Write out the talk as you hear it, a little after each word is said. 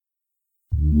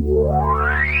Oh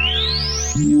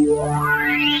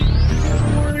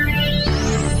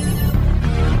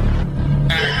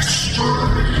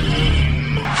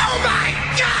my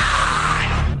God!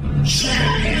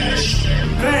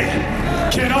 They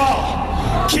can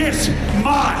all kiss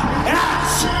my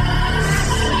ass!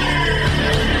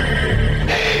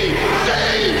 ECW!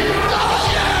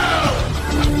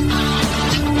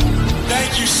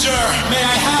 Thank you, sir. May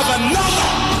I have another?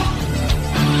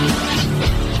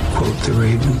 Quote the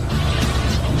Raven,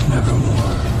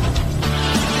 nevermore.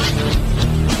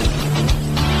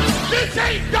 This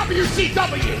ain't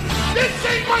WCW! This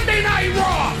ain't Monday Night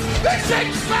Raw! This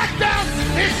ain't SmackDown!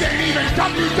 This ain't even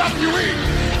WWE!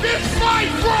 This, my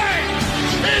friend,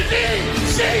 is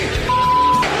ECW!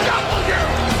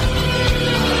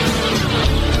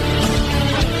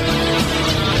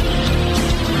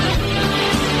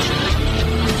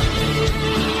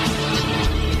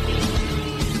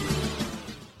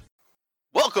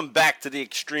 Welcome back to the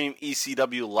Extreme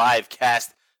ECW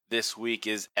Livecast. This week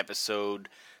is episode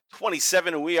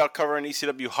 27, and we are covering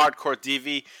ECW Hardcore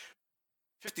TV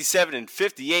 57 and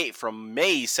 58 from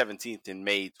May 17th and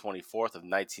May 24th of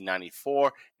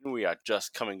 1994. And we are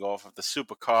just coming off of the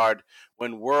Supercard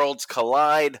When Worlds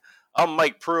Collide. I'm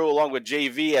Mike Prue along with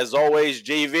JV. As always,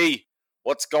 JV,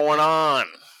 what's going on?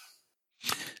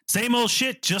 Same old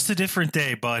shit, just a different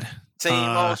day, bud.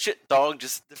 Same old shit, dog,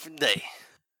 just a different day.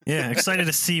 Yeah, excited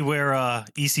to see where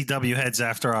ECW heads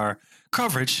after our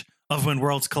coverage of When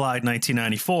Worlds Collide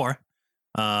 1994.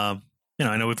 I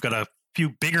know we've got a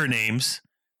few bigger names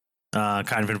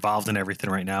kind of involved in everything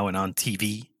right now and on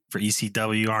TV for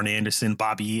ECW, Arn Anderson,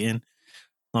 Bobby Eaton,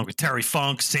 along with Terry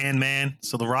Funk, Sandman.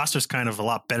 So the roster's kind of a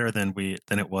lot better than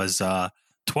it was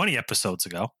 20 episodes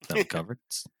ago that we covered.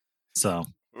 So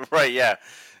Right, yeah,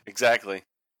 exactly.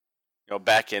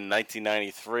 Back in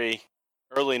 1993.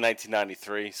 Early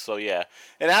 1993, so yeah.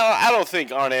 And I don't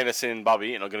think Arn Anderson and Bobby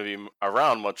Eaton are going to be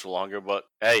around much longer, but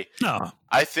hey, no.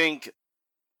 I think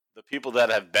the people that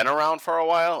have been around for a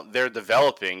while, they're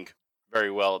developing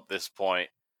very well at this point,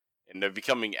 and they're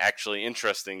becoming actually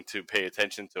interesting to pay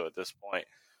attention to at this point.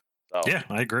 So, yeah,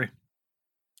 I agree.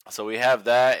 So we have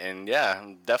that, and yeah,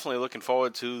 I'm definitely looking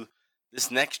forward to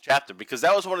this next chapter, because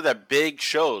that was one of the big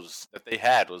shows that they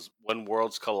had, was When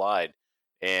Worlds Collide.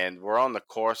 And we're on the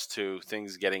course to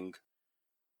things getting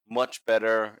much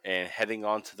better and heading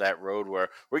onto that road where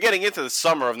we're getting into the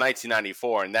summer of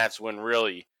 1994, and that's when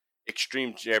really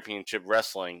Extreme Championship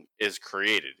Wrestling is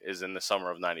created, is in the summer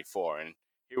of 94. And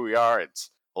here we are, it's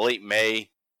late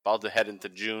May, about to head into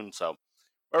June, so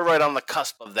we're right on the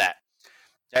cusp of that.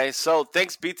 Okay, so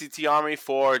thanks BTT Army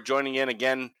for joining in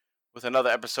again with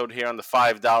another episode here on the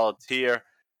 $5 tier,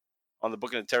 on the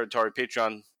Booking the Territory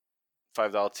Patreon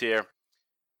 $5 tier,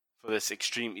 for this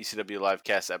Extreme ECW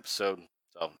Livecast episode.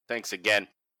 So thanks again.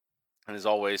 And as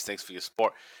always, thanks for your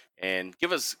support. And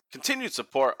give us continued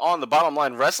support on the Bottom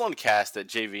Line Wrestling Cast that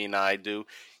JV and I do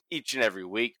each and every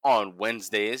week on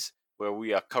Wednesdays, where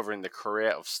we are covering the career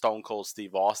of Stone Cold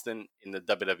Steve Austin in the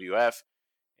WWF.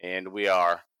 And we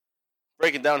are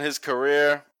breaking down his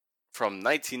career from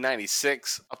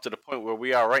 1996 up to the point where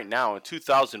we are right now in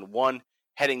 2001.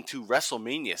 Heading to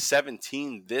WrestleMania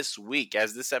 17 this week.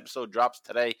 As this episode drops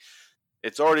today,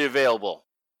 it's already available.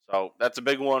 So that's a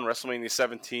big one, WrestleMania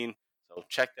 17. So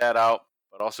check that out,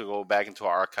 but also go back into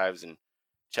our archives and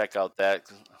check out that.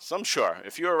 So I'm sure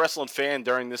if you're a wrestling fan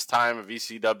during this time of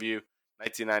ECW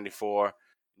 1994,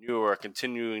 you were a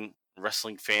continuing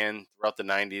wrestling fan throughout the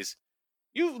 90s,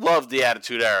 you loved the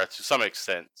Attitude Era to some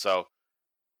extent. So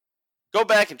go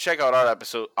back and check out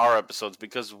our episodes,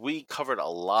 because we covered a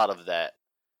lot of that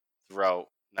throughout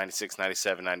 96,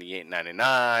 97, 98,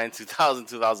 99, 2000,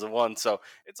 2001. So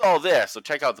it's all there. So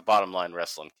check out the Bottom Line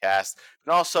Wrestling Cast.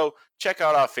 And also check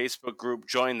out our Facebook group.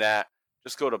 Join that.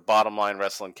 Just go to Bottom Line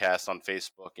Wrestling Cast on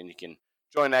Facebook, and you can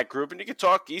join that group, and you can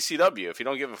talk ECW. If you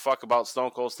don't give a fuck about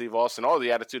Stone Cold Steve Austin or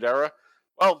the Attitude Era,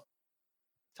 well,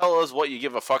 tell us what you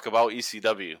give a fuck about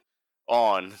ECW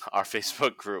on our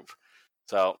Facebook group.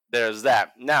 So there's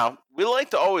that. Now, we like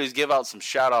to always give out some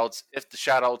shout-outs if the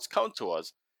shout-outs come to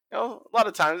us. A lot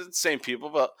of times it's the same people,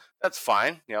 but that's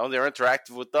fine. They're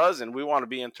interactive with us, and we want to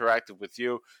be interactive with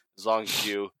you as long as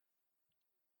you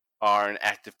are an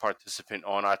active participant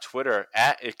on our Twitter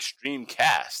at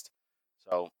ExtremeCast.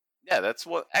 So, yeah, that's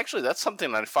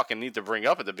something I fucking need to bring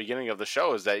up at the beginning of the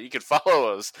show, is that you can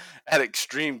follow us at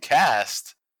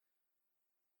ExtremeCast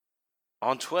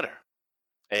on Twitter.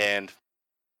 And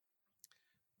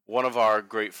one of our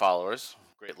great followers,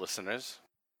 great listeners,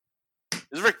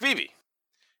 is Rick Beebe.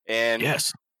 And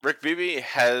yes, Rick Beebe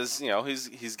has,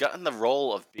 he's gotten the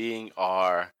role of being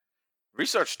our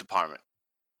research department.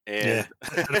 And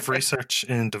head of research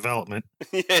and development.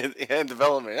 and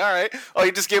development. All right. Oh,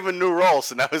 you just gave him a new role,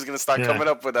 so now he's going to start coming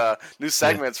up with new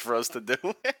segments for us to do.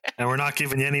 And we're not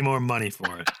giving you any more money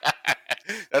for it.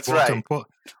 That's welcome, right.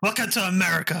 Welcome to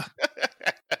America.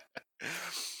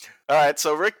 All right.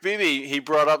 So Rick Beebe, he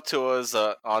brought up to us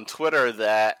on Twitter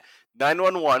that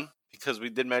 911, because we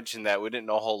did mention that we didn't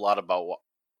know a whole lot about what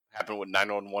happened with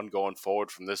 911 going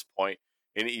forward from this point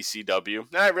in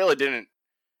ECW. No, I really didn't.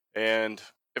 And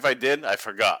if I did, I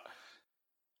forgot.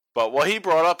 But what he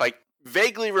brought up, I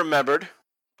vaguely remembered,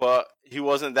 but he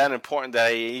wasn't that important that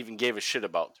I even gave a shit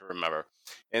about to remember.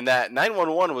 And that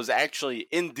 911 was actually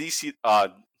in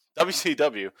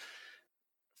WCW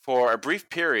for a brief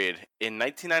period in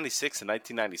 1996 and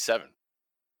 1997.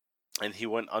 And he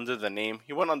went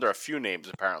under a few names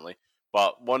apparently,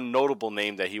 but one notable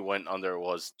name that he went under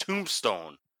was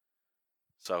Tombstone.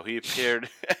 So he appeared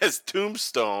as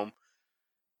Tombstone,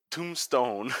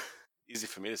 easy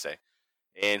for me to say.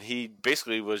 And he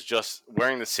basically was just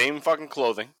wearing the same fucking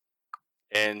clothing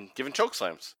and giving choke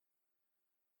slams.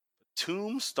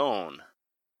 Tombstone.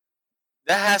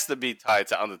 That has to be tied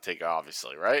to Undertaker,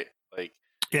 obviously, right? Like,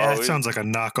 yeah, it sounds like a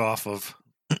knockoff of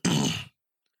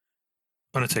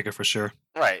Undertaker for sure.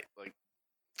 Right. Like,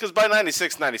 because by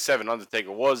 96, 97,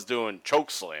 Undertaker was doing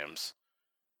choke slams.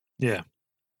 Yeah.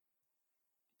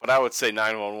 But I would say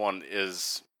 911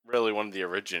 is really one of the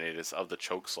originators of the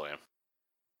choke slam.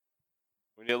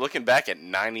 When you're looking back at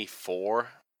 94,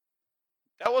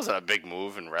 that wasn't a big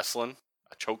move in wrestling.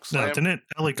 A choke slam. No, didn't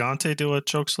Elegante do a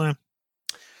choke slam?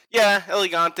 Yeah,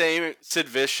 Elegante, Sid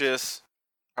Vicious,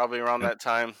 probably around that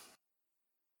time.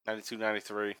 92,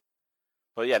 93.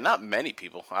 But yeah, not many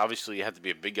people. Obviously, you had to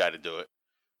be a big guy to do it.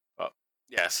 But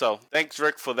yeah, so thanks,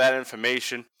 Rick, for that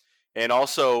information. And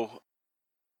also,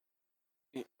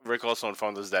 Rick also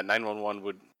informed us that 911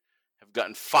 would have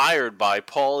gotten fired by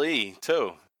Paul E,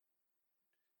 too.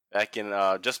 Back in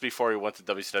just before he went to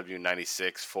WCW in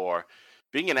 96 for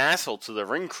being an asshole to the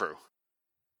ring crew.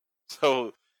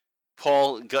 So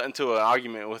Paul got into an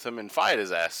argument with him and fired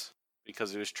his ass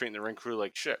because he was treating the ring crew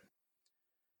like shit.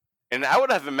 And I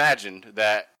would have imagined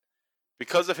that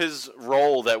because of his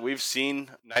role that we've seen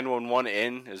 911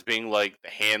 in as being like the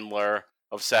handler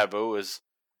of Sabu, is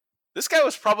this guy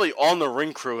was probably on the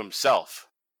ring crew himself.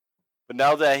 But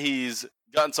now that he's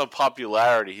gotten some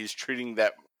popularity, he's treating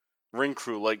that ring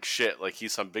crew like shit, like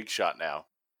he's some big shot now.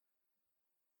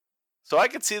 So I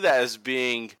could see that as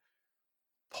being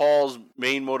Paul's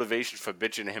main motivation for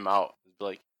bitching him out.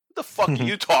 Like, who the fuck are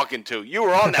you talking to? You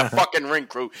were on that fucking ring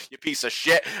crew, you piece of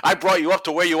shit. I brought you up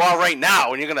to where you are right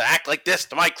now, and you're gonna act like this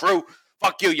to my crew?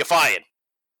 Fuck you, you're fired.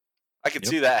 I could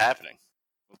see that happening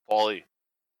with Paul E.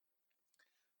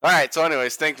 Alright, so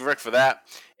anyways, thank you, Rick, for that.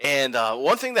 And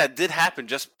one thing that did happen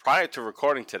just prior to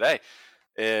recording today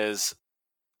is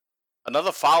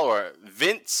another follower,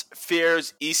 Vince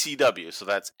Fears ECW. So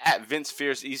that's at Vince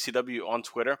Fears ECW on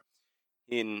Twitter.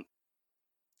 I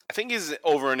think he's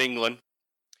over in England.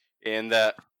 And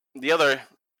the other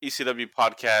ECW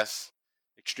podcast,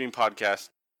 Extreme Podcast,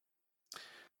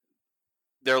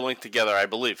 they're linked together, I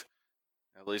believe.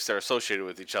 At least they're associated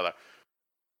with each other.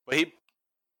 But he,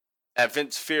 at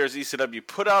Vince Fears ECW,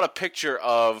 put out a picture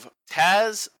of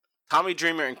Taz, Tommy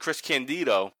Dreamer, and Chris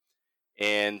Candido,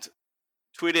 and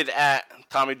tweeted at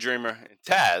Tommy Dreamer and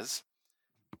Taz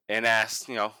and asked,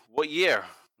 what year?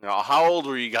 How old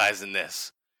were you guys in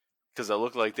this? Because it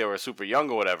looked like they were super young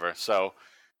or whatever. So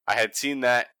I had seen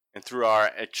that, and through our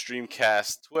Extreme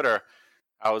Cast Twitter,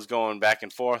 I was going back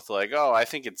and forth like, oh, I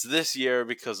think it's this year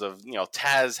because of,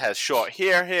 Taz has short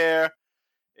hair here,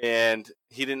 and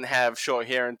he didn't have short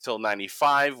hair until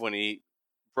 95 when he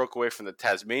broke away from the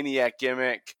Tasmaniac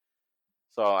gimmick.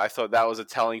 So I thought that was a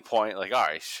telling point. Like, all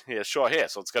right, he has short hair,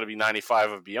 so it's got to be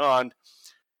 95 or beyond.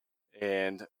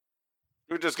 And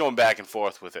we were just going back and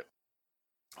forth with it.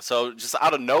 So just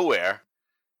out of nowhere,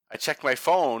 I checked my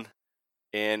phone,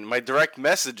 and my direct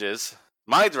messages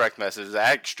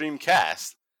at Extreme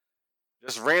Cast,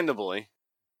 just randomly,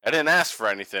 I didn't ask for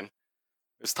anything,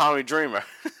 it's Tommy Dreamer.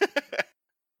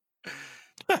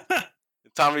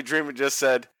 Tommy Dreamer just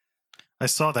said, I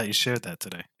saw that you shared that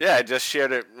today. Yeah, I just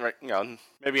shared it,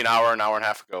 maybe an hour and a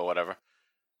half ago, whatever.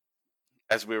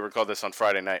 As we record this on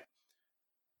Friday night.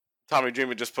 Tommy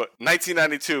Dreamer just put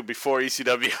 1992 before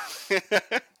ECW.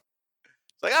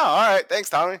 It's like, oh, all right, thanks,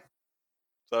 Tommy.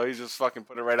 So he just fucking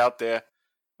put it right out there.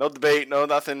 No debate, no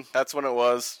nothing. That's when it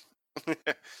was.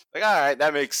 Like, all right,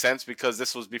 that makes sense because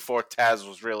this was before Taz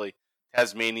was really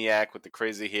Tasmaniac with the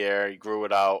crazy hair. He grew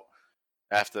it out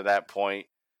after that point.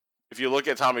 If you look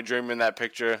at Tommy Dreamer in that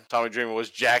picture, Tommy Dreamer was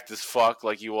jacked as fuck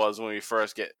like he was when we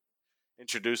first get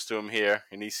introduced to him here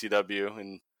in ECW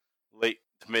in late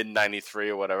to mid '93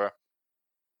 or whatever.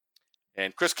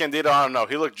 And Chris Candido, I don't know,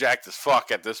 he looked jacked as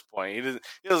fuck at this point. He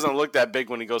doesn't look that big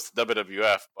when he goes to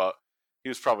WWF, but he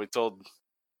was probably told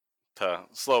to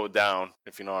slow it down,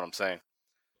 if you know what I'm saying,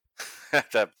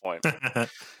 at that point.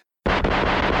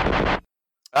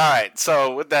 All right,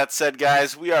 so with that said,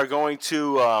 guys, we are going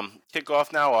to kick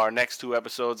off now our next two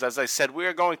episodes. As I said, we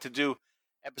are going to do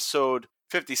episode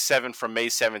 57 from May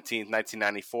 17th,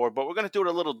 1994, but we're going to do it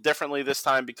a little differently this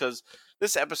time because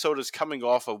this episode is coming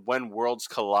off of When Worlds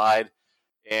Collide,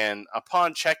 and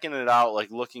upon checking it out,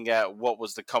 like looking at what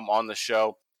was to come on the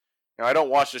show, you know, I don't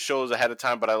watch the shows ahead of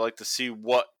time, but I like to see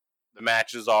what the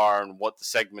matches are and what the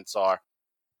segments are,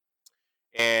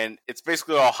 and it's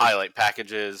basically all highlight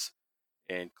packages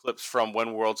and clips from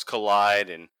When Worlds Collide,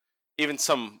 and even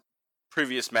some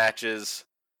previous matches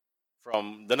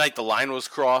from the night the line was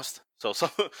crossed. So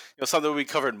something we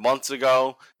covered months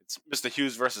ago. It's Mr.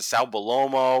 Hughes versus Sal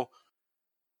Balomo.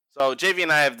 So JV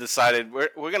and I have decided we're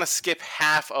going to skip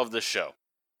half of the show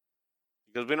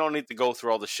because we don't need to go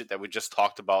through all the shit that we just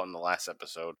talked about in the last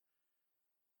episode.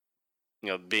 You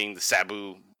know, being the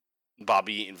Sabu,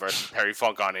 Bobby Eaton versus Perry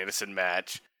Funk on Anderson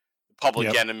match,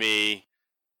 Public Enemy,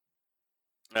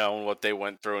 you know, what they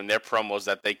went through in their promos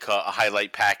that they cut, a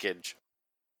highlight package.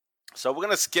 So we're going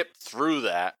to skip through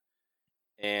that,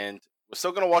 and we're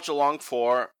still going to watch along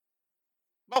for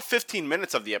about 15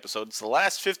 minutes of the episode. It's the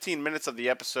last 15 minutes of the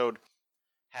episode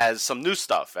has some new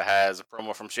stuff. It has a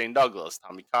promo from Shane Douglas,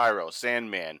 Tommy Cairo,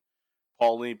 Sandman,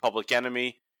 Paulie, Public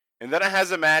Enemy, and then it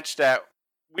has a match that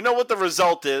we know what the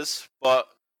result is, but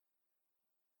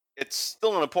it's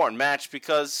still an important match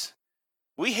because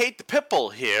we hate the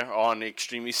Pitbull here on the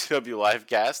Extreme ECW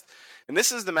Livecast, and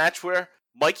this is the match where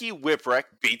Mikey Whipwreck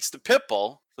beats the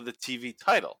Pitbull for the TV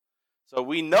title. So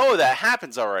we know that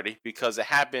happens already because it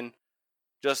happened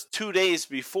just 2 days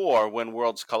before When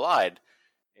Worlds Collide.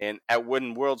 And at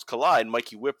When Worlds Collide,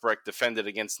 Mikey Whipwreck defended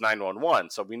against 911.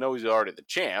 So we know he's already the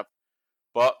champ,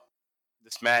 but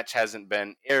this match hasn't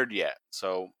been aired yet.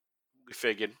 So we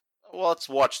figured, well, let's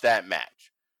watch that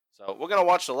match. So we're going to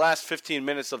watch the last 15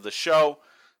 minutes of the show.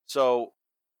 So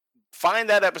find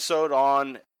that episode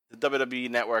on the WWE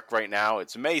Network right now.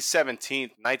 It's May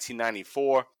 17th,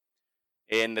 1994.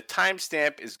 And the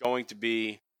timestamp is going to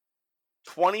be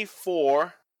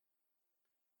 24:48.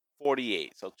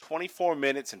 So 24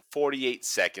 minutes and 48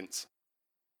 seconds.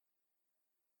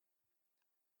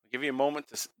 I'll give you a moment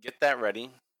to get that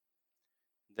ready.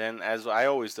 Then, as I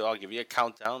always do, I'll give you a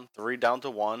countdown, 3 down to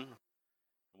 1.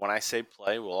 When I say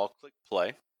play, we'll all click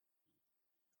play.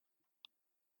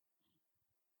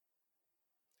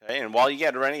 Okay, and while you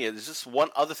get ready, there's just one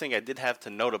other thing I did have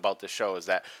to note about the show is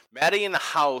that Matty in the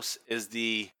House is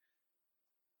he's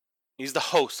the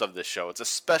host of this show. It's a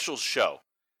special show.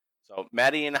 So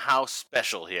Matty in the House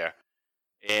special here.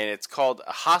 And it's called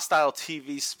a Hostile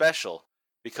TV special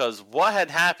because what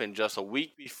had happened just a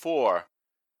week before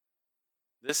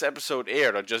this episode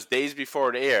aired, or just days before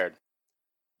it aired,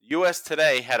 US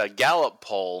Today had a Gallup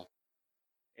poll,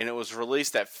 and it was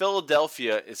released that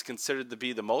Philadelphia is considered to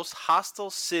be the most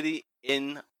hostile city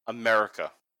in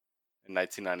America in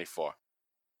 1994.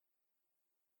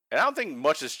 And I don't think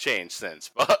much has changed since,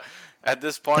 but at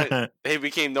this point, they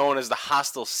became known as the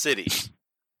hostile city.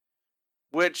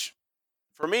 Which,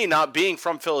 for me, not being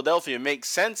from Philadelphia, makes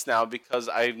sense now because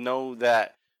I know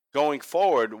that going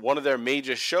forward, one of their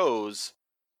major shows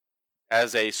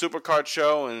as a supercard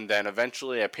show and then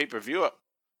eventually a pay-per-view,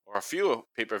 or a few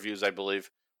pay-per-views, I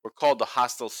believe, were called the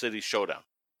Hostile City Showdown.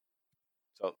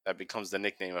 So that becomes the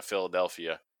nickname of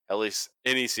Philadelphia, at least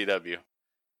in ECW.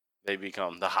 They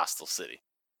become the Hostile City.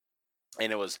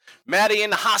 And it was Matty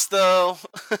in the Hostel.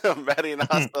 Matty in the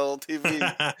Hostel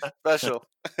TV special.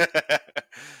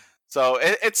 So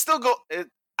it's still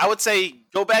I would say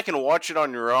go back and watch it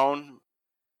on your own.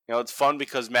 You know, it's fun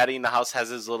because Matty in the House has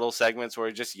his little segments where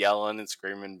he's just yelling and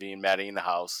screaming, being Matty in the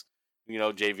House. You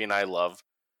know, JV and I love.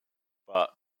 But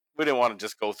we didn't want to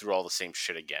just go through all the same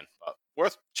shit again. But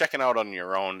worth checking out on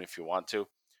your own if you want to.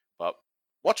 But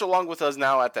watch along with us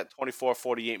now at that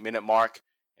 24:48 minute mark.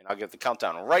 And I'll get the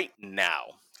countdown right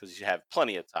now because you have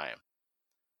plenty of time.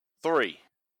 3,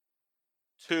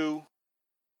 2,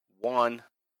 1,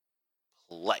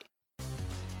 play.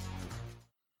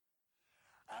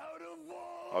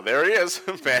 Oh, there he is.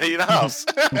 Matty in the House.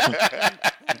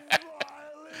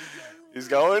 He's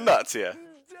going nuts here.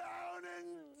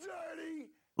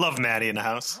 Love Matty in the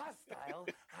House. Hostile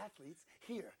athletes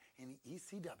here in the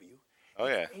ECW. Oh,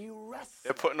 yeah. A wrestler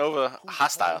They're putting over who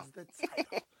Hostile. holds the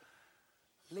title.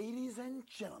 Ladies and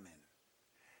gentlemen,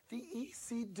 the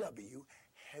ECW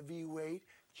Heavyweight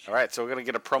All right, so we're going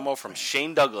to get a promo from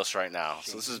Shane Douglas right now.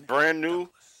 So this is brand new.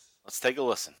 Let's take a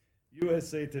listen.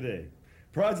 USA Today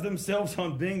prides themselves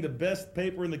on being the best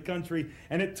paper in the country,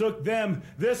 and it took them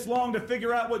this long to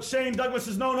figure out what Shane Douglas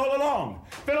has known all along.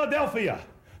 Philadelphia,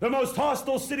 the most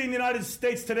hostile city in the United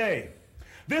States today.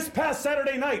 This past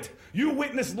Saturday night, you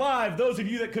witnessed live, those of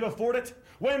you that could afford it,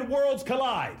 When Worlds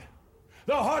Collide,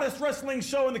 the hardest wrestling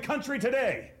show in the country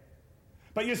today.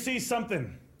 But you see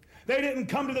something. They didn't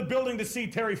come to the building to see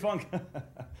Terry Funk.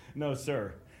 No,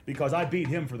 sir, because I beat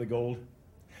him for the gold.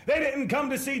 They didn't come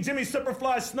to see Jimmy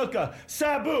Superfly Snuka,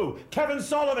 Sabu, Kevin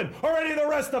Sullivan, or any of the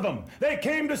rest of them. They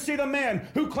came to see the man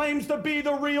who claims to be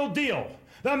the real deal,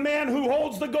 the man who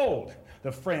holds the gold,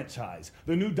 the franchise,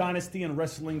 the new dynasty in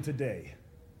wrestling today.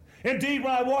 Indeed,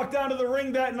 when I walked down to the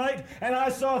ring that night and I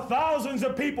saw thousands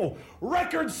of people,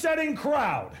 record-setting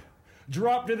crowd,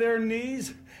 drop to their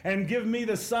knees and give me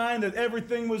the sign that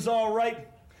everything was all right,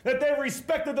 that they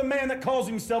respected the man that calls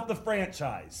himself the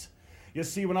franchise. You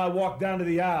see, when I walked down to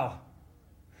the aisle,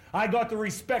 I got the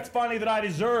respect finally that I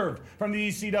deserved from the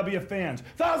ECW fans.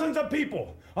 Thousands of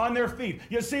people on their feet.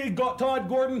 You see, Todd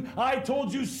Gordon, I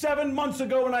told you 7 months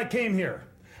ago when I came here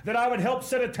that I would help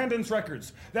set attendance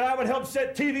records, that I would help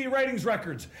set TV ratings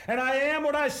records, and I am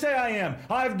what I say I am.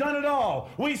 I've done it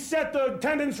all. We set the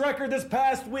attendance record this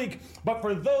past week, but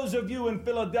for those of you in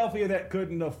Philadelphia that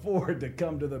couldn't afford to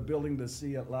come to the building to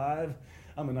see it live,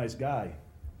 I'm a nice guy.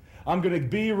 I'm going to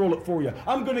B-roll it for you.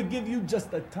 I'm going to give you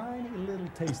just a tiny little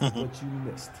taste of what you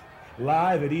missed.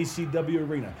 Live at ECW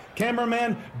Arena.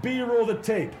 Cameraman, B-roll the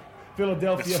tape.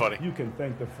 Philadelphia, you can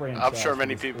thank the franchise. I'm sure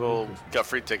many people got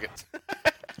free tickets.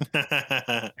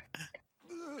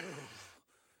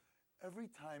 Every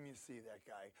time you see that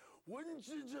guy, wouldn't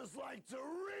you just like to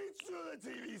reach through the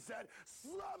TV set,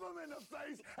 slap him in the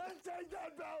face, and take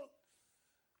that belt?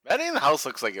 Matty in the House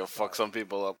looks like he'll fuck some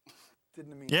people up.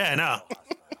 Yeah, I know.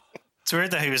 It's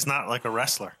weird that he was not like a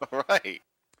wrestler. Right.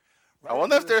 I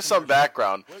wonder if there's some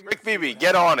background. Rick Beebe,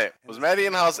 get on it. Was Matty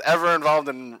in the House ever involved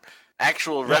in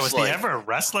actual wrestling? Was he ever a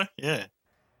wrestler? Yeah.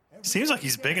 Seems like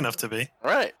he's big enough to be.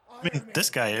 Right. I mean, this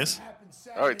guy is.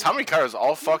 All right, Tommy Carter's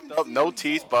all fucked up, no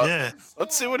teeth, but yeah.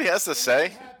 Let's see what he has to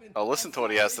say. I'll listen to what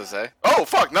he has to say. Oh,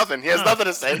 fuck, nothing. He has nothing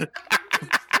to say.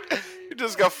 He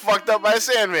just got fucked up by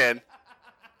Sandman.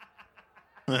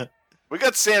 We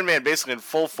got Sandman basically in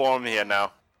full form here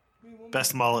now.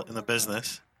 Best mullet in the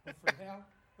business. For now,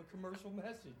 a commercial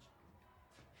message.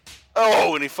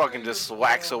 Oh, and he fucking just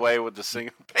whacks away with the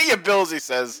singer. Pay your bills, he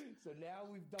says.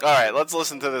 All right, let's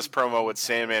listen to this promo with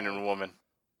Sandman and Woman.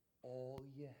 All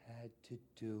you had to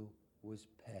do was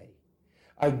pay.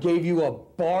 I gave you a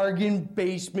bargain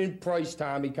basement price,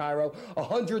 Tommy Cairo.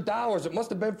 $100. It must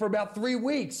have been for about 3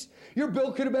 weeks. Your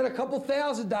bill could have been a couple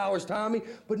 $1,000, Tommy.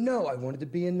 But no, I wanted to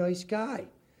be a nice guy.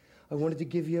 I wanted to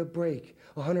give you a break.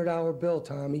 A $100 bill,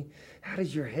 Tommy. How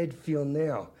does your head feel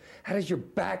now? How does your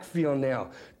back feel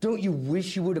now? Don't you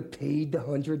wish you would have paid the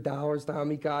 $100,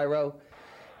 Tommy Cairo?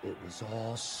 It was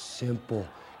all simple.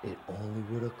 It only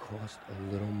would have cost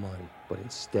a little money, but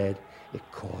instead, it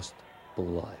cost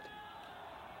blood.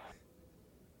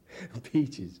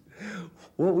 Peaches,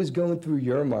 what was going through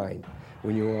your mind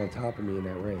when you were on top of me in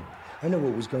that ring? I know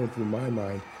what was going through my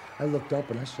mind. I looked up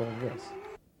and I saw this.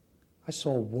 I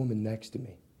saw a woman next to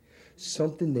me.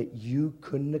 Something that you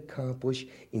couldn't accomplish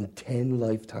in 10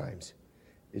 lifetimes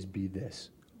is be this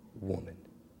woman.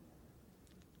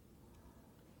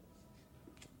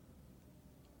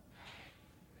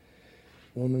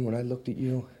 Woman, when I looked at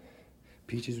you,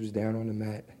 Peaches was down on the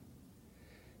mat.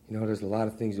 You know, there's a lot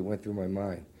of things that went through my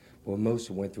mind. But what most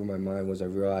that went through my mind was I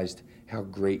realized how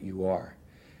great you are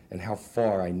and how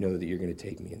far I know that you're going to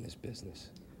take me in this business.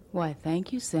 Why,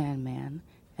 thank you, Sandman.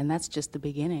 And that's just the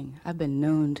beginning. I've been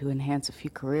known to enhance a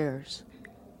few careers.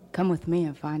 Come with me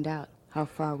and find out how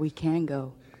far we can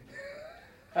go.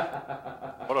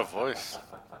 What a voice.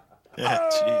 Yeah,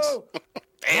 jeez.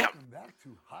 Damn. Welcome back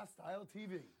to Hostile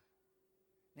TV.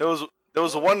 There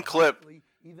was one clip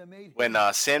when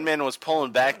Sandman was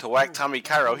pulling back to whack Tommy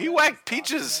Cairo. He whacked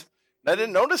Peaches. I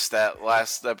didn't notice that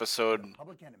last episode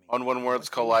on When Worlds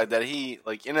Collide, that he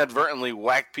like inadvertently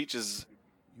whacked Peaches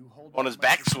on his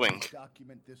backswing.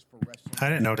 I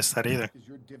didn't notice that either.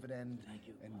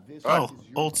 Oh,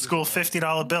 old school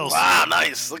 $50 bills. Wow,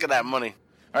 nice. Look at that money.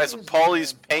 All right, so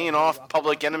Paulie's paying off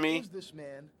Public Enemy.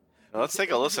 Now, let's take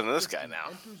a listen to this guy now.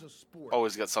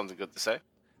 Always got something good to say.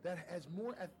 That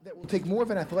will take more of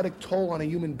an athletic toll on a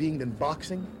human being than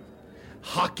boxing,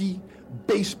 hockey,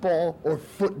 baseball, or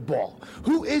football.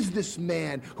 Who is this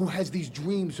man who has these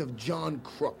dreams of John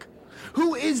Crook?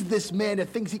 Who is this man that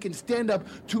thinks he can stand up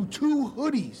to two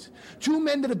hoodies? Two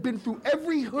men that have been through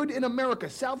every hood in America.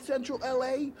 South Central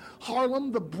LA,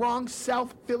 Harlem, the Bronx,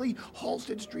 South Philly,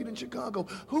 Halsted Street in Chicago.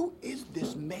 Who is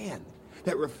this man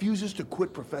that refuses to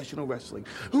quit professional wrestling?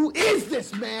 Who is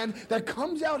this man that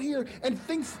comes out here and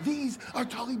thinks these are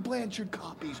Tully Blanchard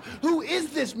copies? Who is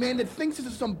this man that thinks this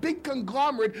is some big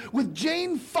conglomerate with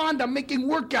Jane Fonda making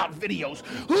workout videos?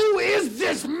 Who is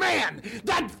this man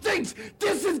that thinks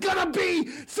this is gonna be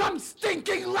some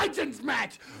stinking Legends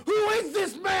match? Who is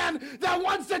this man that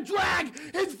wants to drag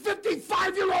his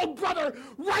 55-year-old brother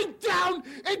right down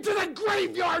into the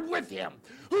graveyard with him?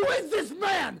 Who is this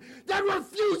man that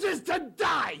refuses to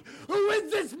die? Who is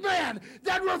this man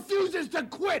that refuses to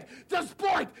quit the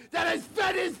sport that has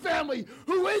fed his family?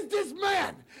 Who is this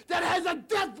man that has a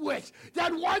death wish,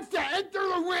 that wants to enter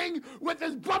the ring with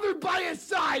his brother by his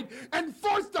side and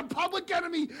force the public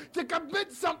enemy to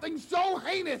commit something so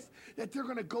heinous that they're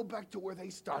going to go back to where they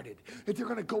started, that they're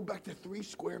going to go back to 3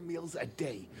 square meals a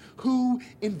day? Who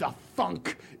in the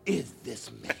funk is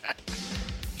this man?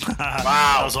 Wow.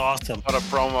 That was awesome. What a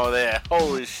promo there.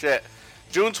 Holy shit.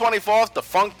 June 24th, the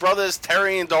Funk Brothers,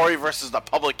 Terry and Dory versus the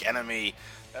Public Enemy.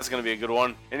 That's going to be a good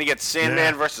one. And you get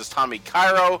Sandman versus Tommy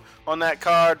Cairo on that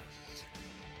card.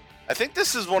 I think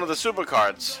this is one of the super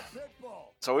cards.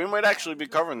 So we might actually be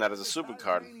covering that as a super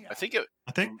card. I think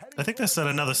they said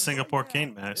another Singapore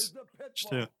Cane match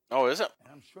too. Oh, is it?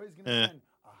 I'm sure he's gonna send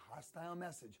a hostile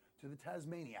message to the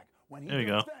Tasmaniac when he There you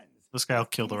go. This guy will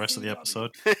kill the rest of the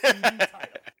episode.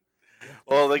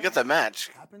 Well, they get the match.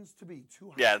 happens to be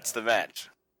too Yeah, it's the match.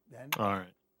 All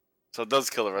right. So it does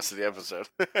kill the rest of the episode.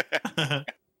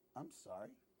 I'm sorry.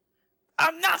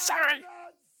 I'm not sorry.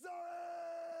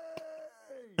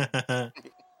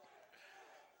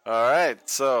 All right,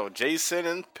 so Jason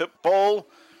and Pitbull.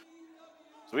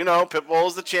 So we know Pitbull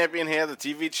is the champion here, the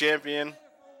TV champion.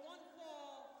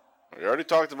 We already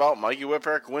talked about Mikey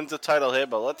Whipwreck wins the title here,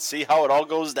 but let's see how it all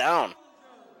goes down.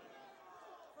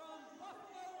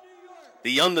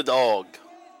 The underdog,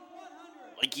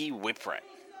 Mikey Whipwreck.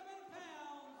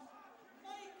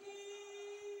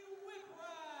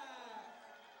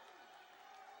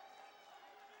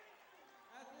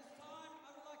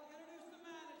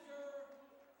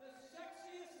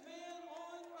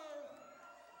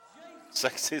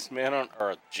 Sexiest man on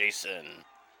earth, Jason.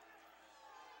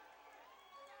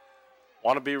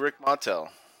 Want to be Rick Martel.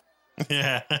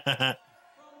 Yeah.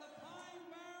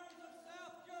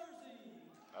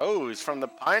 Oh, he's from the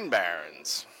Pine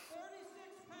Barrens.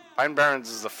 Pine Barrens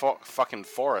is a fucking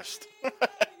forest.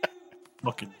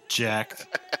 Fucking jacked.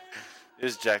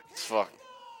 Is jacked as fuck.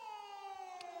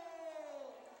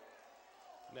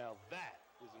 Now that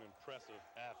is an impressive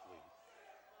athlete.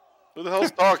 Who the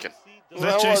hell's talking? Who Is the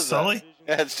that hell Jay was Sully? That?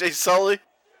 Yeah, it's Jay Sully.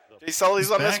 Jay Sully's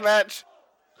He's on this back? match.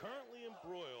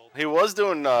 He was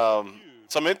doing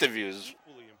some interviews.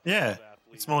 Yeah.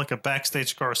 It's more like a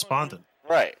backstage correspondent.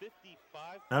 Right.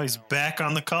 Now he's back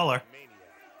on the color.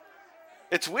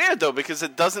 It's weird, though, because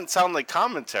it doesn't sound like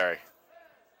commentary.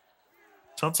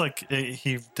 Sounds like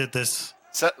he did this.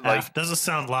 Doesn't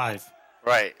sound live.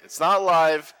 Right. It's not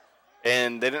live,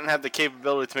 and they didn't have the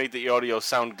capability to make the audio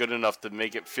sound good enough to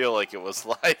make it feel like it was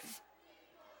live.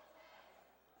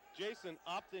 Jason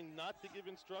opting not to give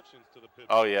instructions to the pit.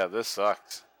 Oh, yeah, this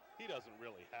sucks. He doesn't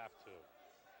really have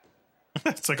to.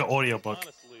 It's like an audiobook.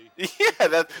 Yeah,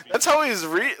 that's how he's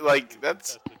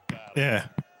that's... Yeah.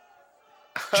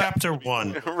 Chapter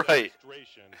 1. Right.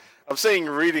 I'm saying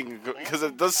reading because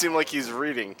it does seem like he's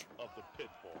reading.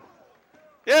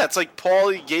 Yeah, it's like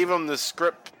Paulie gave him the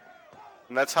script,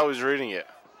 and that's how he's reading it.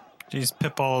 Jeez,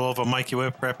 Pitbull all over Mikey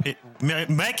Whip.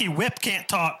 Mikey Whip can't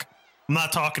talk. I'm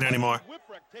not talking anymore.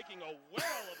 Whipwreck taking a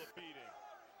well of a beating.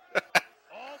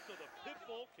 Also, the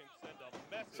Pitbull can send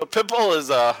a message. So Pitbull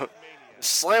is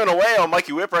slamming away on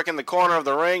Mikey Whipwreck in the corner of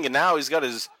the ring, and now he's got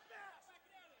his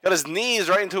knees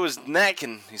right into his neck,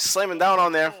 and he's slamming down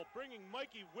on there. Bringing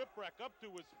Mikey Whipwreck up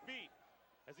to his feet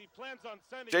as he plans on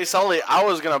sending Jay Sully, I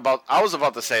was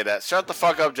about to say that. Shut the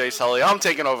fuck up, Jay Sully. I'm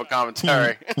taking over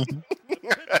commentary. not even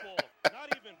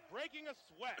breaking a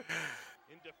sweat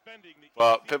in defending the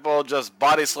But Pitbull just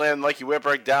body slammed Mikey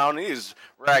Whipwreck down. He's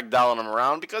ragdolling him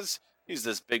around because he's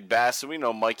this big bastard. We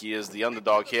know Mikey is the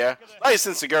underdog here. Nice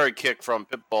enziguri kick from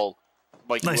Pitbull.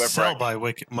 Mikey Nice Whipwreck. sell by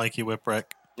Mikey Whipwreck.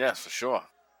 Yes, for sure.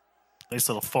 Nice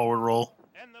little forward roll.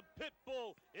 And the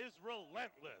Pitbull is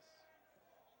relentless.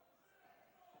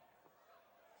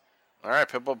 All right,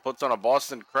 Pitbull puts on a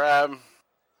Boston Crab.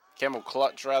 Camel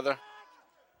Clutch, rather.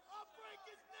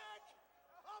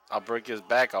 I'll break his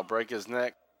back. I'll break his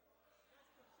neck.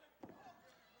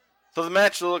 So the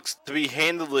match looks to be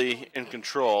handily in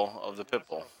control of the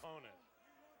Pitbull.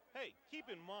 Hey, keep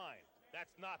in mind,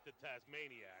 that's not the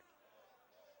Tasmaniac.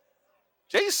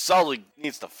 Jay Sully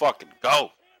needs to fucking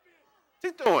go.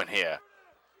 What's he doing here?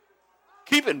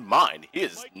 Keep in mind, he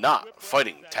is not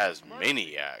fighting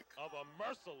Tasmaniac. Of a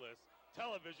merciless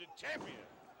television champion.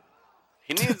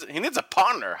 He needs a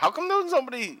partner. How come there's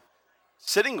nobody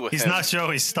sitting with He's him? not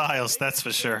Joey Styles, that's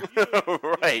for sure.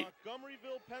 Right.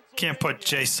 Can't put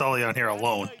Jay Sully on here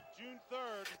alone.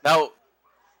 Now,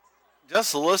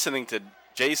 just listening to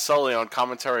Jay Sully on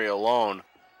commentary alone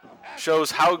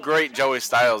shows how great Joey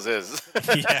Styles is.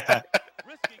 Yeah.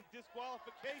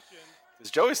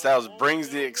 Because Joey Styles brings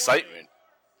the excitement.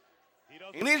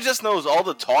 And he just knows all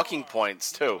the talking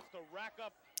points, too.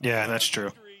 Yeah, that's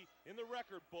true.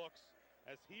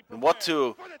 And what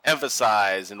to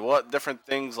emphasize and what different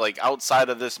things like outside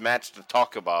of this match to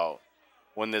talk about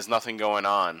when there's nothing going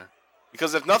on.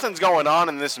 Because if nothing's going on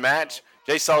in this match,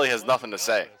 Jay Sully has nothing to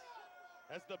say.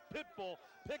 As the Pitbull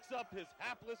picks up his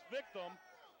hapless victim.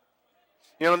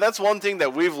 You know, that's one thing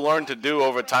that we've learned to do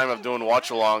over time of doing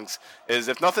watch-alongs, is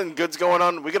if nothing good's going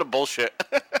on, we gotta bullshit.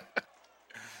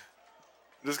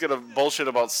 Just gotta bullshit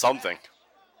about something.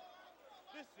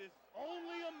 This is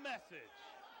only a message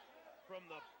from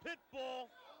the Pitbull.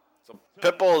 So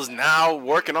Pitbull is now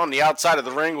working on the outside of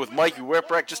the ring with Mikey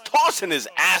Whipwreck, just tossing his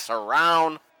ass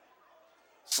around.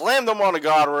 Slammed him on the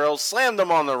guardrails, slammed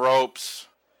him on the ropes.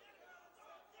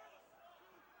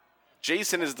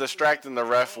 Jason is distracting the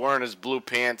ref wearing his blue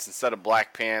pants instead of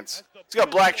black pants. He's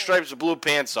got black stripes with blue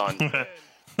pants on. What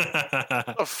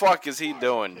the fuck is he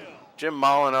doing? Jim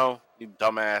Molyneux, you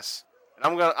dumbass.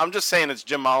 And I'm just saying it's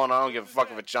Jim Molyneux. I don't give a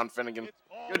fuck if it's John Finnegan.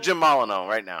 You're Jim Molyneux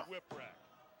right now.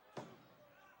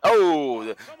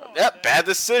 Oh, that bad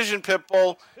decision,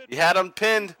 Pitbull. You had him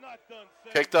pinned.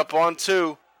 Picked up on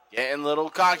two. Getting a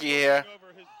little cocky here.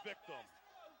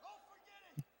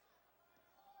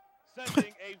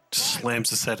 Slams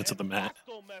his head into the mat.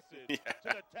 Yeah.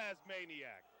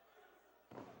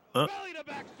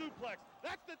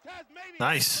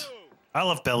 Nice. I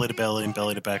love belly to belly and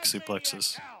belly to back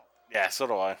suplexes. Yeah, so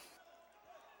do I.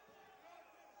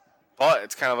 But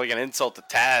it's kind of like an insult to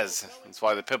Taz. That's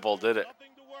why the Pitbull did it.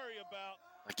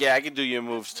 Like, yeah, I can do your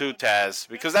moves too, Taz.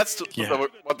 Because that's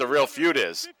what the real feud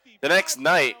is. The next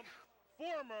night,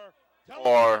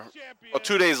 or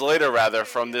 2 days later, rather,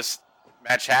 from this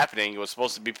match happening, it was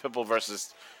supposed to be Pitbull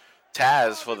versus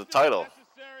Taz for the title.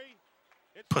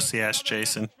 Pussy ass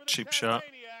Jason, cheap shot.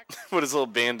 With his little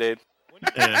band-aid.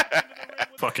 Yeah.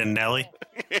 Fucking Nelly.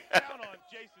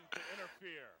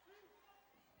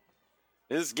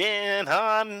 It's getting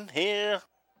hot in here.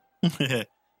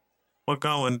 We're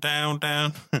going down.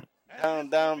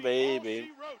 Down, baby.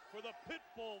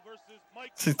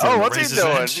 Oh, what's he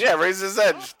doing? Edge? Yeah, raise his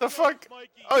edge. The fuck?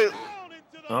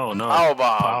 Oh, no.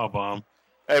 Powerbomb.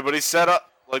 Hey, but he set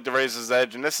up like to raise his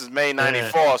edge, and this is May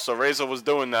 94, so Razor was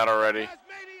doing that already.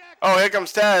 Oh, here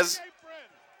comes Taz.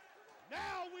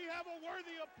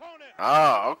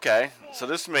 Oh, okay. So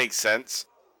this makes sense.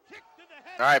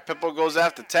 All right, Pitbull goes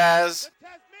after Taz.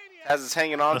 Taz is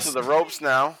hanging on to the ropes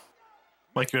now.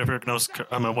 Mikey Whipwreck knows.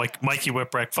 I'm a Mikey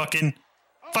Whipwreck. Fucking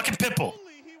Pitbull.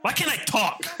 Why can't I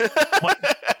talk?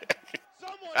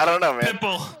 I don't know, man.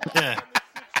 Pitbull. Yeah.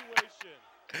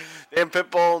 Damn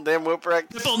Pitbull. Damn Whipwreck.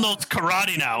 Pitbull knows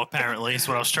karate now. Apparently, is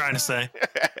what I was trying to say.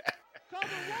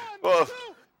 Well,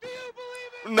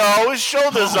 no, his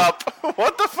shoulders up.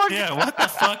 What the fuck? Yeah, what the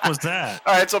fuck was that?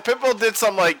 All right, so Pitbull did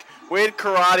some like weird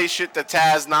karate shit to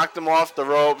Taz, knocked him off the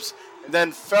ropes, and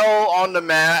then fell on the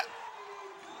mat.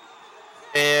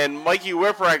 And Mikey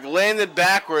Whipwreck landed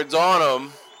backwards on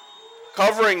him,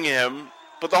 covering him.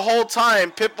 But the whole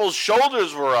time, Pitbull's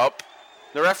shoulders were up.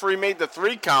 The referee made the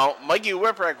 3 count. Mikey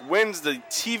Whipwreck wins the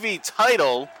TV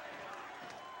title.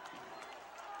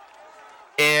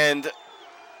 And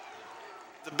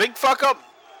the big fuck up.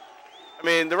 I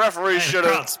mean, the referee should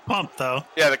have. The crowd's pumped, though.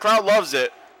 Yeah, the crowd loves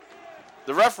it.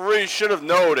 The referee should have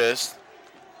noticed,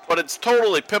 but it's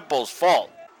totally Pitbull's fault.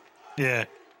 Yeah.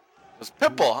 Because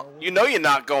Pitbull, you know you're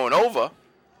not going over,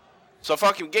 so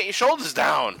fucking get your shoulders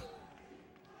down. And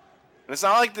it's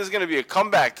not like there's going to be a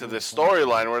comeback to this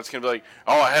storyline where it's going to be like,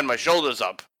 oh, I had my shoulders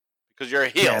up because you're a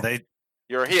heel. Yeah,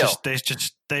 you're a heel.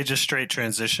 They just straight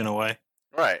transition away.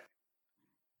 Right.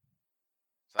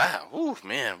 Ooh,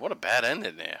 man, what a bad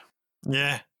ending there.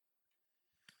 Yeah.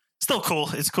 Still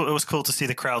cool. It's cool. It was cool to see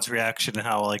the crowd's reaction and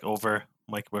how like over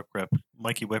Mikey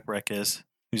Whipwreck is.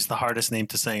 He's the hardest name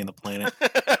to say in the planet.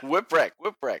 Whipwreck.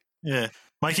 Yeah.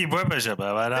 Mikey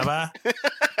Whipwreck.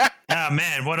 Ah,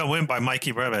 man, what a win by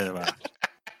Mikey Whipwreck.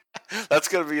 That's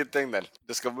going to be a thing then.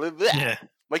 Just go, bleh, bleh. Yeah.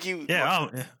 Mikey.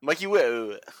 Yeah. Mikey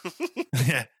Woo.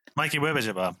 Yeah. Mikey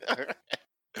Wibbajabab.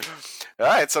 All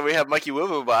right, so we have Mikey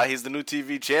Wibbajabab. He's the new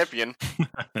TV champion.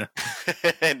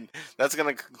 And that's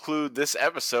going to conclude this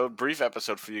episode, brief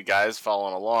episode for you guys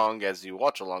following along as you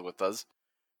watch along with us.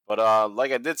 But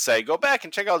like I did say, go back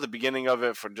and check out the beginning of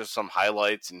it for just some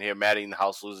highlights and hear Matty in the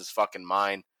house lose his fucking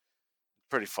mind.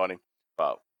 Pretty funny.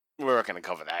 But we're not going to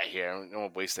cover that here. We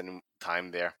won't waste any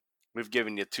time there. We've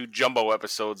given you 2 jumbo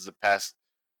episodes the past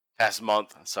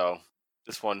month, so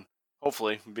this one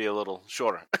hopefully will be a little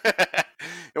shorter.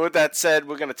 And with that said,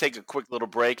 we're going to take a quick little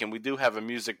break, and we do have a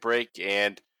music break,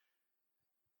 and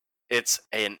it's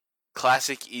a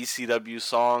classic ECW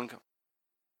song.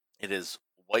 It is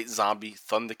White Zombie,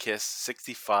 Thunder Kiss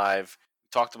 65. We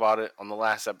talked about it on the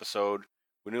last episode.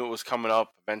 We knew it was coming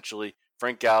up eventually.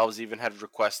 Frank Galvez even had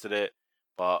requested it,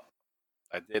 but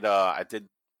I did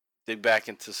dig back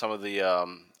into some of the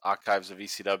archives of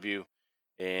ECW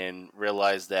and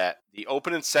realized that the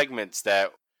opening segments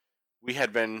that we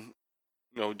had been,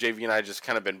 JV and I just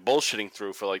kind of been bullshitting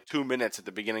through for like 2 minutes at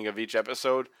the beginning of each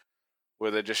episode,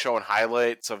 where they're just showing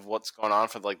highlights of what's going on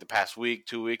for like the past week,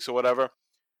 2 weeks or whatever.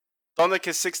 Thunder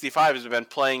Kiss 65 has been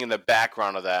playing in the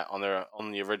background of that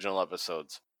on the original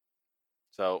episodes.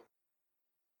 So,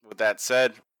 with that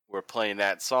said, we're playing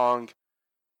that song.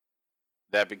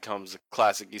 That becomes a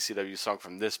classic ECW song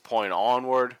from this point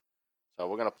onward. So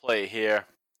we're going to play it here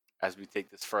as we take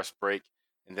this first break,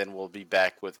 and then we'll be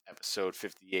back with episode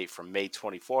 58 from May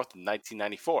 24th,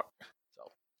 1994. So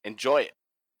enjoy it.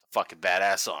 It's a fucking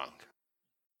badass song.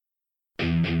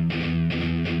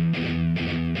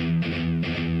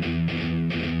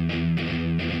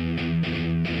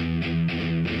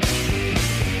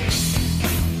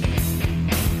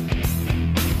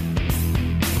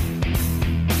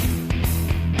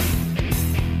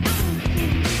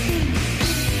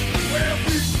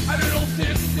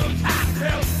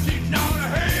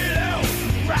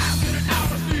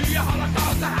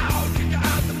 Holocaust, the house, kick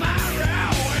out the Mario,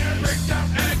 and break down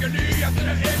agony after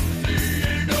the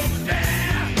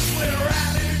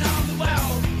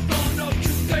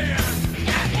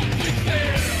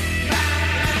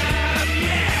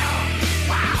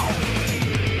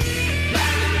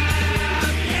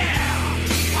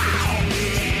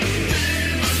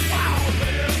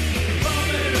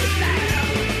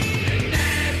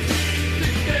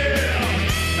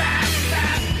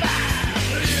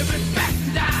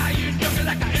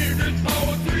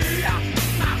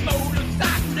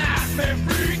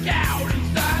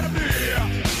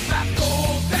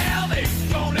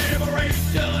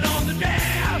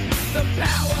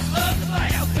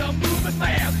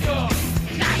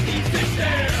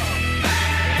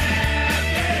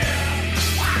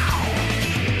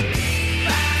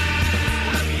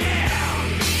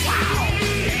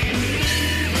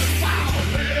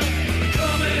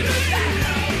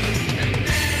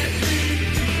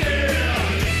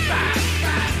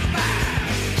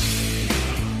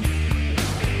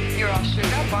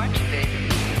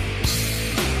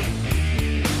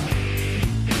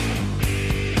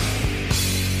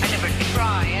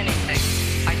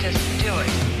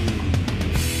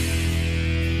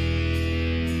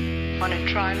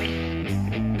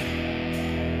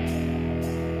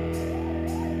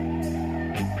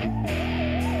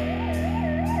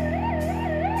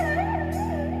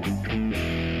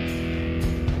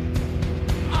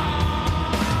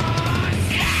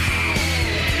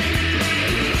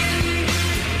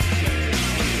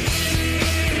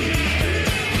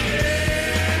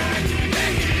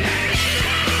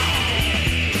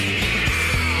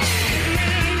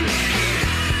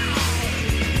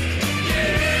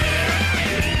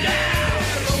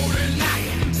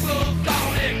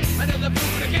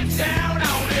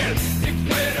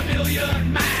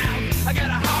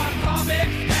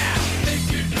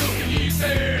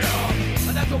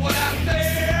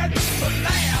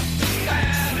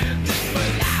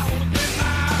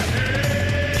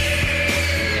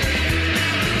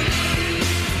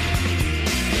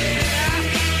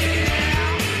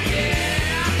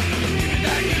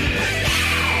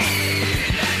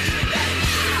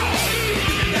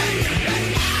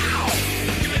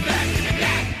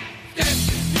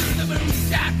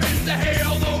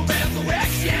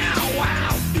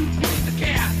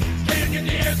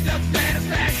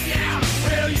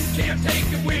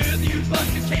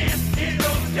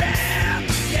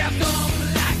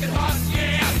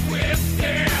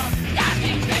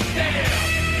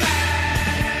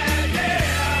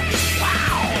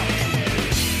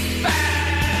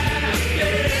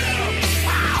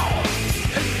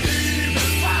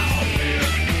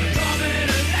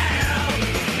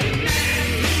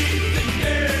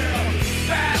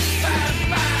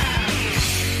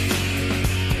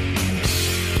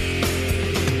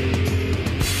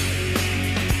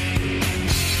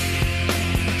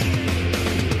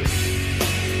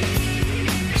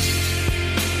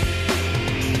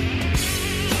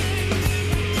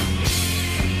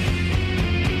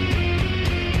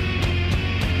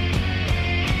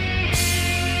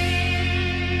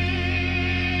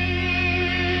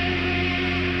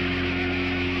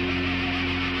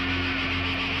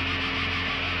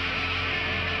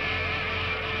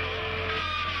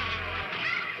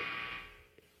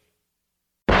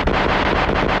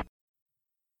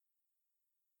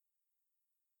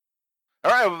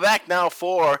right, we're back now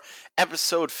for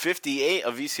episode 58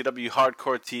 of ECW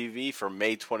Hardcore TV for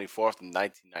May 24th,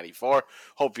 1994.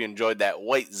 Hope you enjoyed that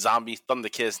White Zombie Thunder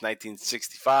Kiss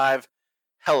 1965.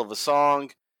 Hell of a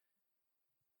song.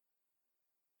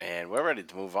 And we're ready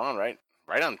to move on, right?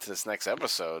 Right on to this next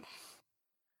episode.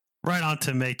 Right on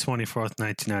to May 24th,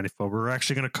 1994. We're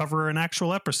actually going to cover an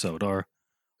actual episode, or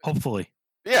hopefully.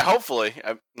 Yeah, hopefully.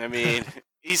 I mean,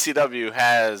 ECW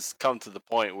has come to the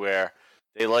point where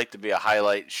they like to be a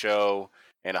highlight show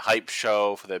and a hype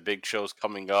show for their big shows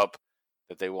coming up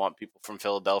that they want people from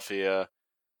Philadelphia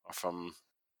or from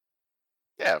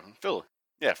Philly.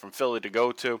 Yeah, from Philly to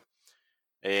go to.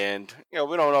 And, we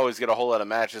don't always get a whole lot of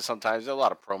matches. Sometimes there's a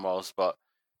lot of promos, but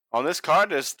on this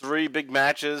card, there's 3 big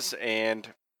matches, and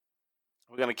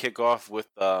we're going to kick off with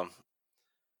some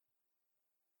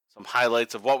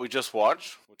highlights of what we just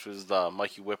watched, which was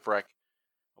Mikey Whipwreck,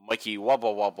 Mikey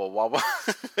Wobble Wobble Wobble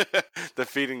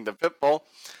defeating the Pitbull.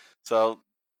 So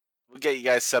we'll get you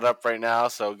guys set up right now.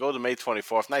 So go to May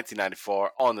 24th,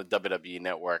 1994 on the WWE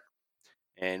Network.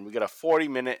 And we got a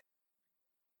 40-minute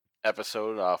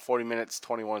episode, 40 minutes,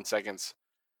 21 seconds.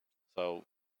 So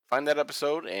find that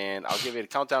episode, and I'll give you a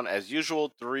countdown as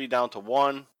usual, 3 down to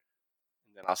 1. And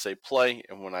then I'll say play,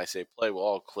 and when I say play, we'll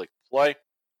all click play.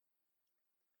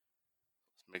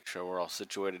 Make sure we're all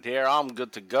situated here. I'm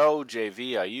good to go.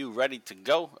 JV, are you ready to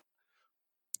go?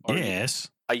 Yes.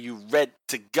 Are you ready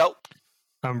to go?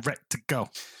 I'm ready to go.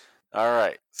 All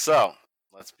right. So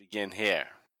let's begin here.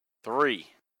 3,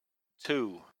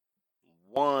 2,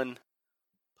 1,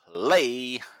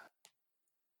 play.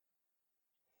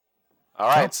 All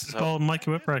right. So called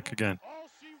Mikey Whipwreck again.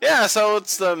 Yeah. So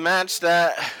it's the match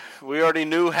that we already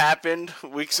knew happened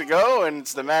weeks ago, and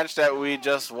it's the match that we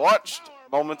just watched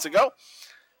moments ago.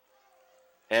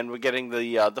 And we're getting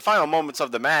the final moments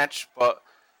of the match, but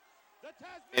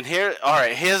in here, all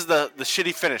right. Here's the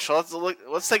shitty finish. So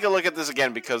let's take a look at this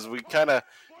again because we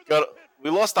we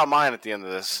lost our mind at the end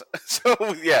of this.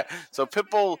 So yeah, so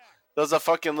Pitbull does a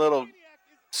fucking little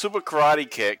super karate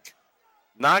kick,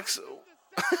 knocks.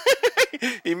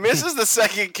 He misses the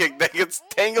second kick that gets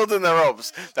tangled in the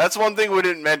ropes. That's one thing we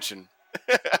didn't mention.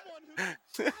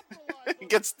 He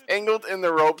gets tangled in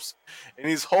the ropes, and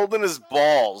he's holding his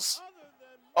balls.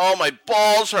 Oh, my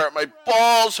balls hurt. My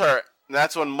balls hurt. And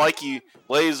that's when Mikey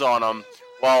lays on him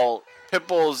while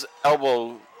Pitbull's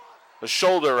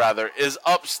shoulder rather, is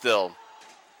up still.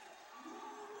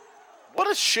 What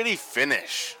a shitty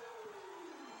finish.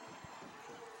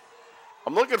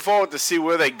 I'm looking forward to see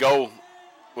where they go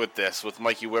with this, with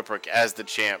Mikey Whipwreck as the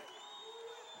champ.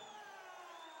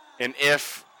 And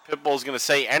if Pitbull's going to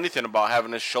say anything about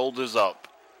having his shoulders up.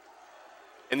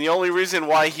 And the only reason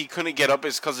why he couldn't get up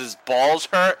is because his balls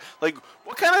hurt. Like,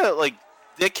 what kind of,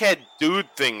 dickhead dude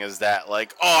thing is that?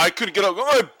 Like, oh, I couldn't get up.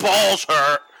 My balls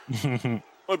hurt.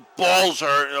 My balls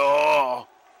hurt. Oh,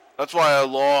 that's why I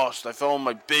lost. I fell on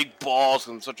my big balls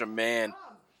because I'm such a man.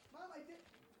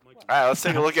 All right, let's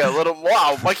take a look at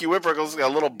wow, Mikey Whipwreck looks like a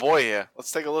little boy here.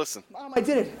 Let's take a listen. Mom, I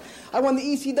did it. I won the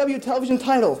ECW television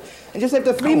title. And just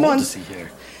after 3 months,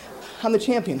 I'm the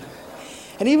champion.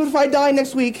 And even if I die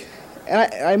next week, and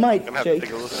I might, I'm going to have to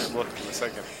take a look in a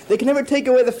second. They can never take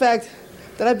away the fact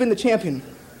that I've been the champion.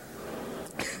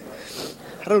 I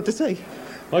don't know what to say.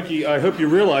 Mikey, I hope you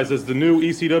realize as the new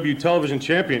ECW television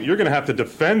champion, you're going to have to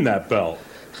defend that belt.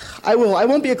 I will. I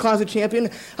won't be a closet champion.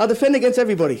 I'll defend against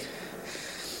everybody.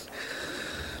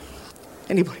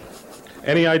 Anybody.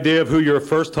 Any idea of who your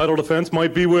first title defense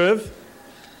might be with?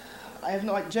 I have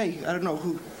no idea. Jay, I don't know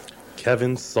who.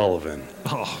 Kevin Sullivan.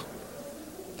 Oh.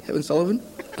 Kevin Sullivan?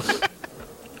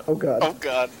 Oh, God. Oh,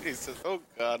 God. He says, oh,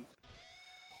 God.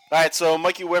 All right, so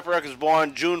Mikey Whipwreck was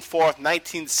born June 4th,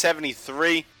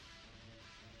 1973.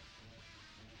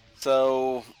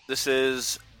 So this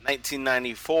is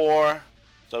 1994.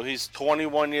 So he's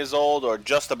 21 years old, or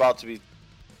just about to be.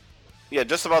 Yeah,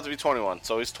 just about to be 21.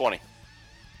 So he's 20.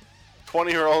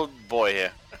 20-year-old boy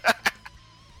here.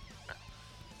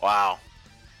 Wow.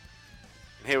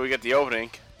 And here we get the opening.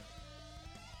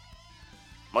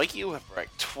 Mikey Whipwreck,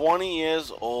 20 years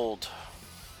old.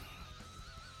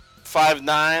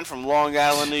 5'9" from Long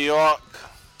Island, New York.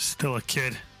 Still a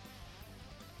kid.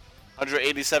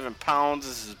 187 pounds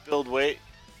is his build weight.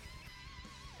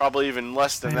 Probably even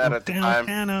less than that at the time.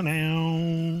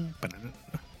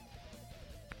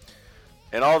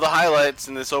 And all the highlights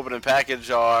in this opening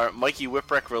package are Mikey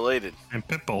Whipwreck related. And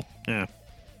Pitbull, yeah.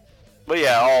 But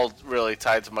yeah, all really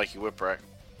tied to Mikey Whipwreck.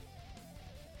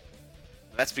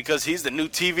 That's because he's the new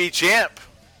TV champ.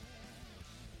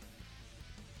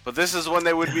 But this is when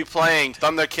they would be playing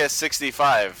Thunder Kiss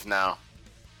 65 now.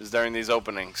 Is during these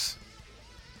openings.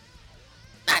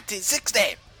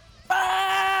 1960.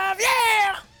 5,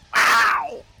 yeah.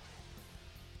 Wow.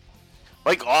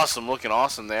 Mike Awesome looking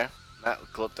awesome there. That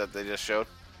clip that they just showed.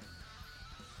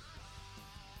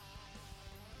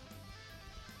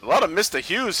 A lot of Mr.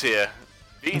 Hughes here.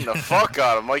 Beating the fuck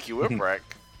out of Mikey Whipwreck.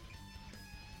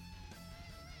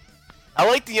 I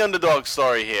like the underdog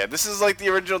story here. This is like the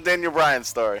original Daniel Bryan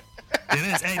story. It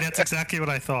is. Hey, that's exactly what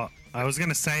I thought. I was going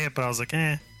to say it, but I was like,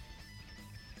 eh.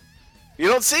 You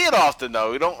don't see it often,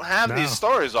 though. We don't have these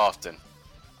stories often.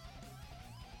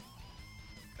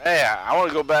 Hey, I want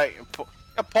to go back.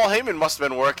 Paul Heyman must have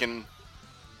been working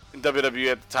in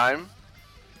WWE at the time.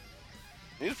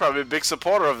 He's probably a big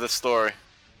supporter of this story.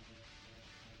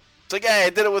 It's like, hey, I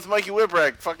did it with Mikey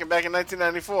Whipwreck fucking back in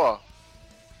 1994.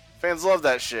 Fans love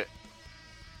that shit.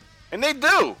 And they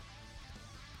do.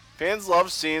 Fans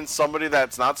love seeing somebody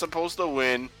that's not supposed to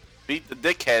win beat the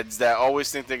dickheads that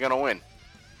always think they're going to win.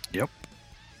 Yep.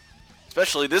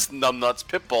 Especially this numbnuts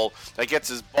Pitbull that gets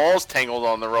his balls tangled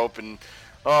on the rope and,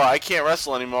 oh, I can't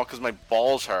wrestle anymore because my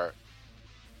balls hurt.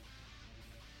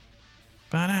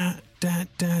 I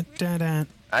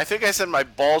think I said my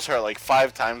balls hurt like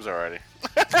 5 times already.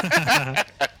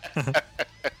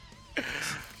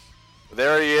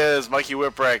 There he is, Mikey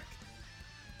Whipwreck,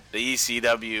 the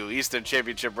ECW, Eastern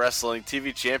Championship Wrestling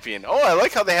TV champion. Oh, I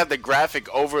like how they have the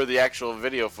graphic over the actual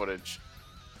video footage.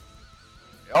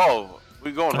 Oh,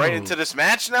 we going right into this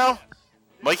match now?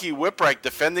 Mikey Whipwreck,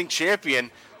 defending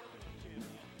champion.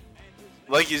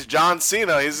 Like he's John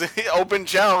Cena. He's open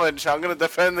challenge. I'm going to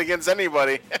defend against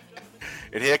anybody.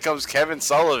 And here comes Kevin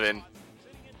Sullivan.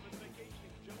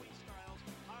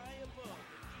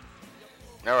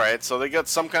 Alright, so they got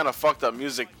some kind of fucked up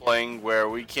music playing where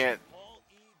we can't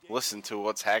listen to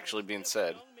what's actually being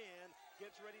said.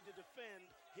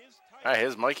 Alright,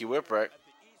 here's Mikey Whipwreck.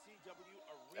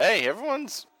 Hey,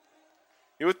 everyone's...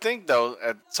 You would think, though,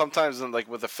 sometimes like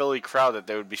with a Philly crowd that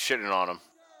they would be shitting on him.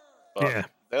 But yeah.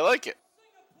 They like it.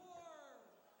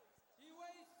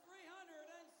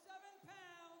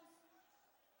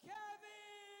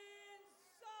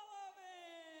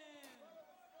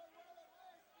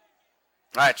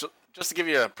 Alright, so just to give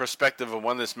you a perspective of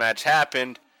when this match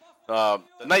happened, the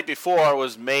night before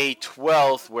was May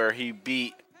 12th, where he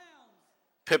beat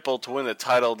Pitbull to win the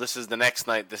title. This is the next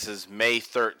night. This is May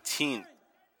 13th.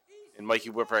 And Mikey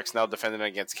Whipwreck's now defending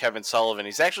against Kevin Sullivan.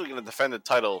 He's actually going to defend the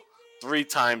title 3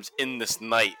 times in this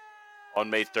night on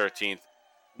May 13th.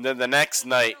 And then the next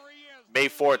night, May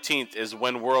 14th, is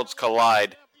when Worlds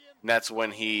Collide. And that's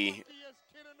when he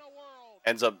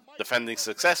ends up defending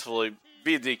successfully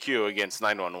via DQ against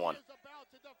 911.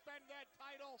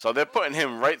 So they're putting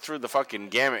him right through the fucking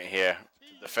gamut here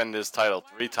to defend his title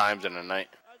 3 times in a night.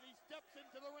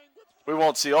 We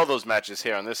won't see all those matches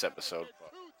here on this episode.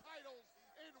 But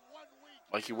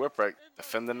Mikey Whipwreck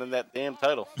defending in that damn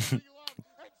title.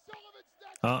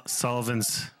 Oh,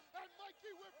 Sullivan's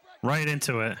right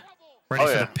into it. Ready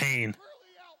for the pain.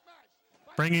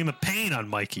 Bringing the pain on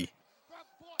Mikey.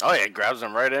 Oh, yeah, grabs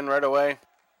him right in right away.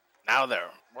 Now they're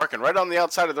working right on the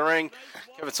outside of the ring.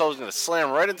 Kevin Sullivan's going to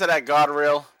slam right into that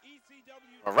guardrail.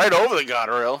 Or right over the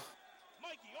guardrail.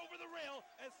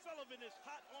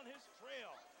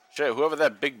 Shit, whoever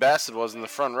that big bastard was in the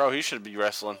front row, he should be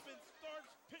wrestling.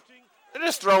 They're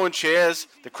just throwing chairs.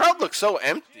 The crowd looks so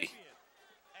empty.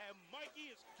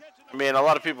 I mean, a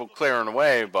lot of people clearing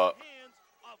away, but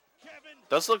it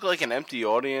does look like an empty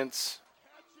audience.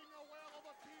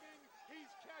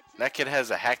 That kid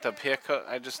has a hacked up haircut,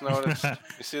 I just noticed.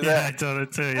 You see that? Yeah, I thought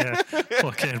it too, yeah.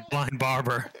 Fucking blind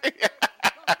barber.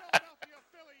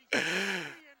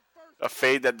 A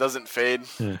fade that doesn't fade.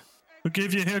 Yeah. Who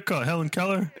gave you a haircut, Helen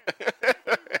Keller?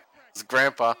 It's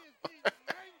Grandpa.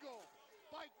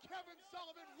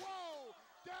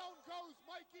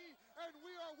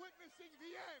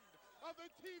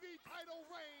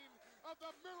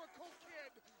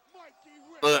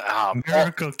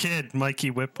 Miracle Kid, Mikey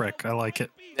Whipwreck. I like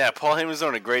it. Yeah, Paul Heyman's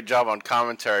doing a great job on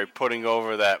commentary, putting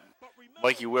over that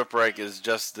Mikey Whipwreck is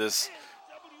just this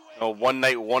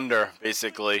one-night wonder,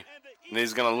 basically, and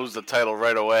he's going to lose the title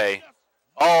right away,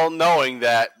 all knowing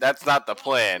that that's not the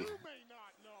plan.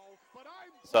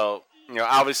 So,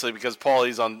 obviously, because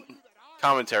Paulie's on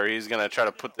commentary, he's going to try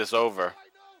to put this over.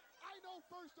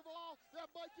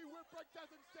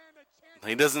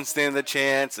 He doesn't stand a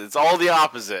chance. It's all the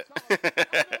opposite.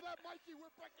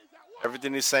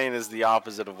 Everything he's saying is the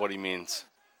opposite of what he means.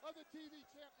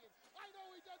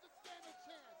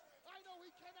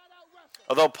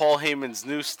 Although Paul Heyman's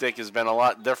new stick has been a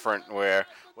lot different, where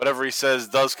whatever he says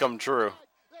does come true.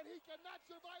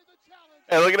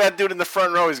 Hey, look at that dude in the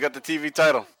front row. He's got the TV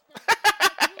title.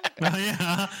 Oh,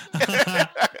 yeah.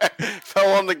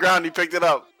 fell on the ground. He picked it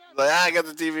up. Like, I got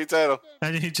the TV title.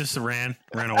 And he just ran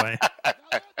away.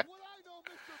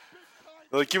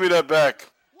 Like, give me that back.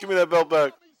 Give me that belt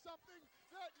back.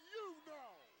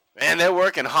 Man, they're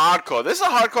working hardcore. This is a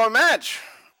hardcore match.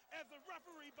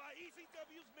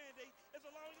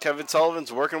 Kevin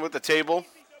Sullivan's working with the table.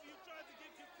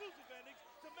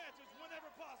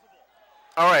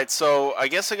 All right, so I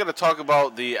guess I got to talk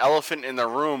about the elephant in the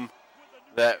room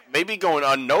that may be going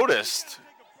unnoticed,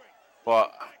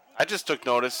 but I just took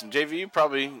notice, and JV, you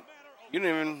didn't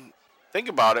even think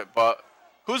about it, but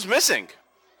who's missing?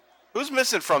 Who's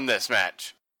missing from this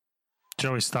match?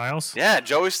 Joey Styles? Yeah,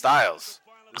 Joey Styles.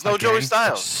 There's no Joey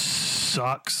Styles.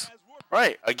 Sucks.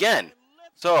 Right, again.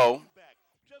 So,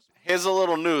 here's a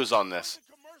little news on this.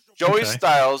 Joey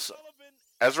Styles,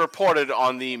 as reported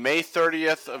on the May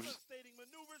 30th,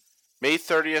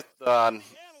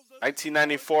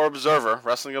 1994 Observer,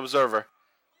 Wrestling Observer,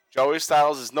 Joey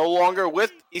Styles is no longer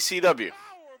with ECW.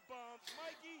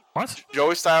 What?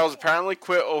 Joey Styles apparently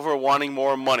quit over wanting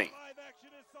more money.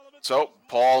 So,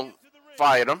 Paul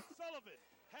fired him,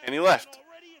 and he left.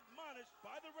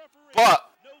 But,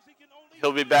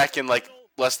 he'll be back in like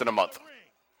less than a month.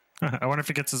 I wonder if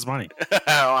he gets his money.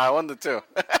 I wonder too.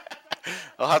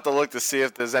 I'll have to look to see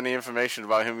if there's any information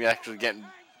about him actually getting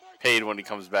paid when he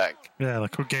comes back. Yeah,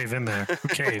 like who gave in there? Who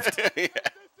caved? Yeah.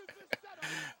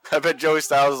 I bet Joey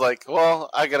Styles is like, well,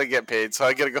 I gotta get paid, so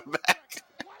I gotta go back.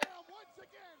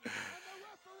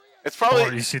 It's probably...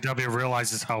 Or ECW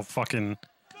realizes how fucking...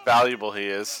 valuable he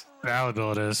is.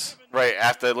 Valuable it is. Right,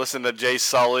 after listening to Jay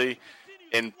Sully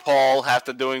and Paul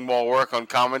after doing more work on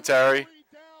commentary.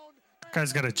 That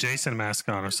guy's got a Jason mask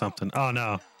on or something. Oh,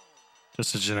 no.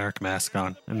 Just a generic mask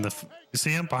on. And you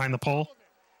see him behind the pole?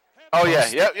 Oh, yeah.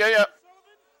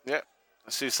 Yep. I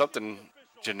see something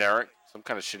generic. Some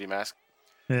kind of shitty mask.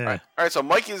 Yeah. All right, so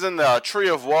Mikey's in the Tree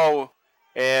of Woe,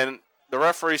 and the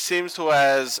referee seems to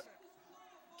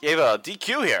gave a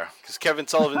DQ here because Kevin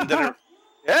Sullivan didn't.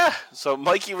 Yeah, so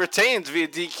Mikey retains via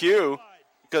DQ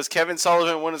because Kevin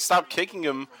Sullivan wouldn't stop kicking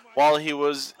him while he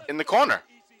was in the corner.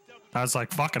 I was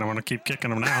like, fuck it, I want to keep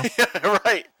kicking him now. Yeah,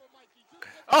 right.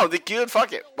 Oh, DQ'd,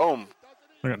 fuck it. Boom.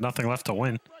 We got nothing left to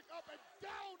win.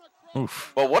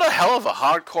 Oof. Well, what a hell of a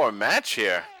hardcore match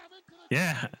here.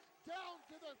 Yeah.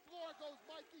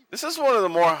 This is one of the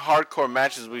more hardcore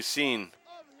matches we've seen.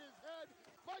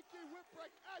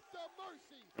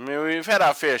 I mean, we've had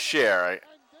our fair share, right?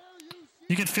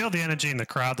 You can feel the energy in the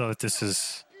crowd, though, that this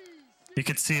is... You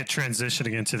can see it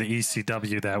transitioning into the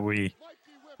ECW that we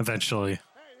eventually...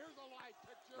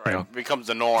 Right, becomes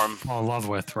the norm. Fall in love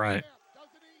with, right.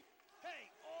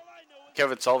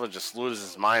 Kevin Sullivan just loses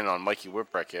his mind on Mikey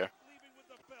Whipwreck here.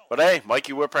 But hey,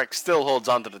 Mikey Whipwreck still holds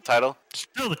on to the title.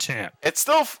 Still the champ. It's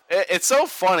so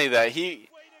funny that he...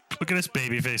 Look at this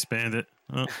babyface bandit.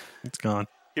 Oh, it's gone.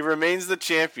 He remains the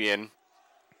champion,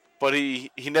 but he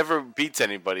never beats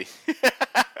anybody.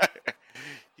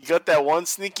 He got that one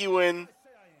sneaky win.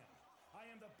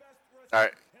 All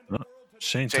right.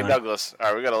 Shane Douglas. All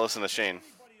right, we got to listen to Shane.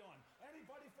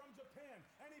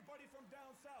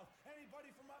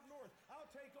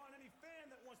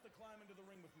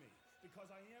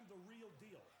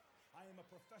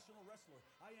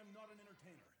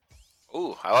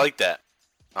 Ooh, I like that.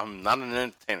 I'm not an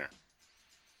entertainer.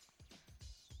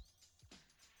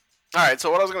 All right, so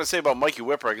what I was going to say about Mikey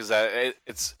Whipwreck is that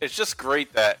it's just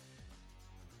great that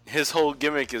his whole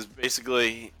gimmick is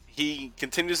basically he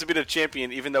continues to be the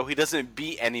champion even though he doesn't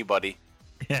beat anybody.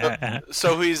 Yeah.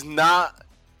 So he's not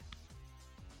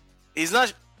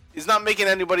making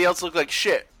anybody else look like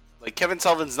shit. Like Kevin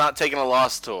Sullivan's not taking a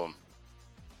loss to him.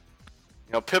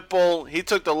 You know, Pitbull, he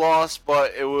took the loss,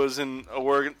 but it was in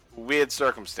a weird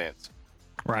circumstance.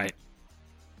 Right.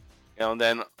 You know, and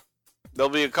then there'll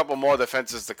be a couple more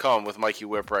defenses to come with Mikey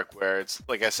Whipwreck where it's,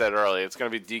 like I said earlier, it's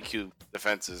going to be DQ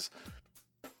defenses.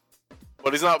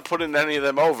 But he's not putting any of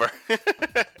them over.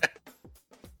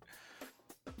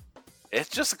 It's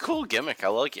just a cool gimmick. I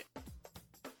like it.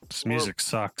 This music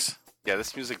sucks. Yeah,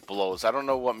 this music blows. I don't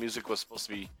know what music was supposed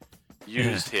to be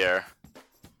used here.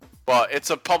 But it's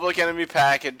a Public Enemy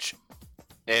package,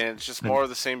 and it's just more of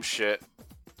the same shit.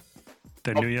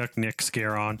 The New York Knicks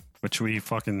scare on, which we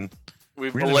fucking...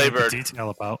 We've really belabored.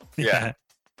 Detail about. Yeah.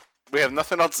 We have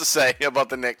nothing else to say about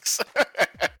the Knicks.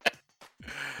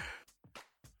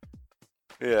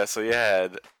 Yeah, so you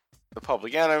had the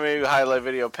Public Enemy highlight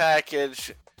video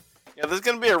package. Yeah, there's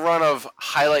going to be a run of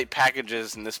highlight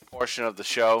packages in this portion of the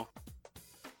show.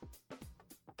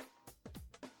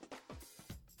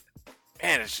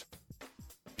 Man, it's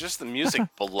just the music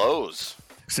blows.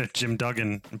 Except Jim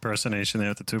Duggan impersonation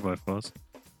there at the 2x4s.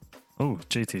 Oh,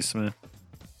 JT Smith.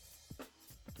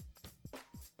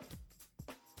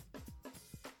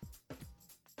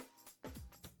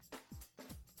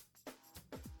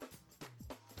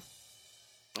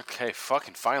 Okay,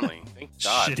 fucking finally. Thank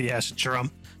God. Shitty ass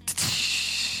drum.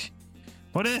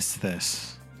 What is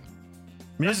this?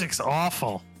 Music's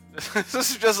awful.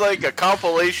 This is just like a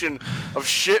compilation of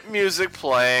shit music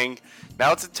playing.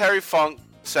 Now it's a Terry Funk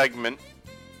segment.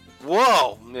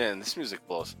 Whoa, man, this music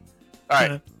blows. All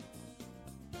right.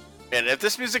 And if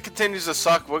this music continues to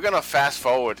suck, we're gonna fast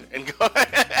forward and go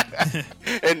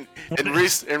and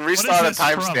restart a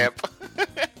timestamp.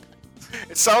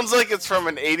 It sounds like it's from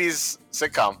an '80s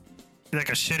sitcom. Like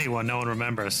a shitty one, no one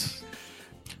remembers.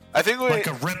 I think like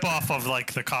a ripoff of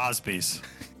like the Cosbys.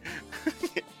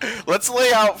 Let's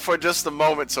lay out for just a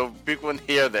moment so people can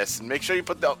hear this, and make sure you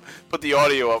put the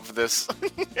audio up for this.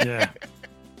 Yeah,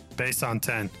 based on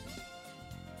 10.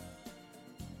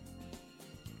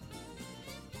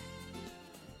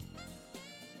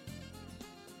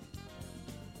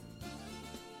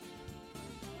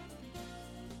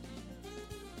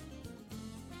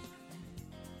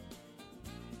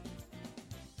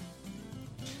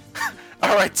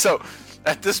 All right, so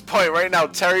at this point right now,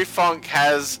 Terry Funk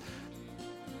has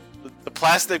the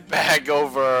plastic bag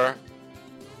over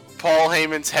Paul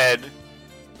Heyman's head,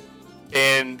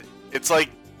 and it's like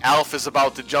Alf is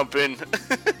about to jump in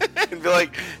and be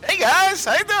like, "Hey guys,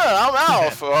 how you doing? I'm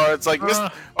Alf." Or it's like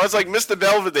Mr.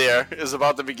 Belvedere is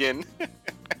about to begin.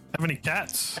 Have any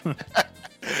cats?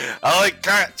 I like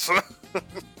cats.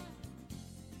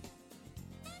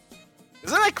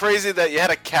 Isn't that crazy that you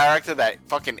had a character that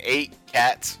fucking ate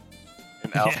cats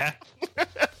in Alf? Yeah.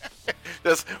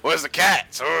 Just, where's the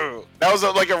cats? Oh. That was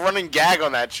like a running gag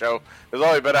on that show. It was,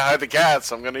 oh, you better hide the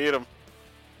cats. I'm gonna eat them.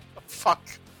 Fuck.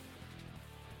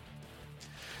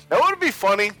 That would be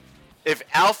funny if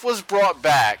Alf was brought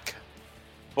back,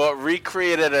 but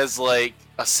recreated as like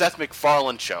a Seth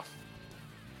MacFarlane show.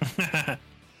 Like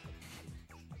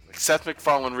Seth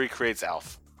MacFarlane recreates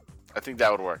Alf. I think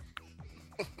that would work.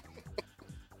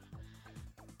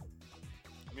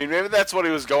 I mean, maybe that's what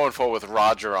he was going for with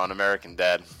Roger on American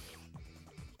Dad.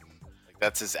 Like,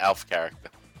 that's his Alf character.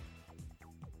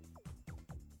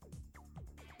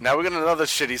 Now we got another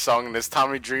shitty song in this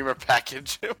Tommy Dreamer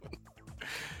package.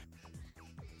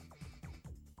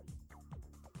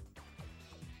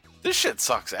 This shit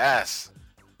sucks ass.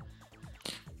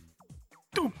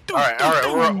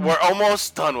 Alright, we're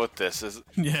almost done with this.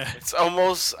 Yeah. It's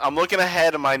almost, I'm looking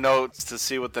ahead in my notes to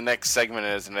see what the next segment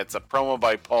is, and it's a promo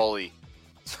by Paulie.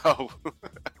 So,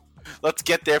 let's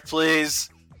get there, please.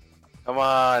 Come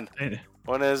on.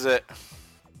 When is it?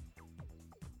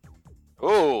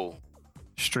 Ooh.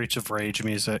 Streets of Rage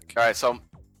music. Alright, so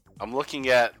I'm looking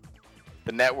at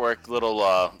the network little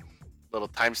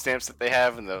timestamps that they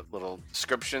have and the little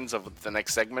descriptions of what the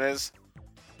next segment is.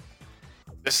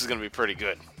 This is going to be pretty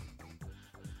good.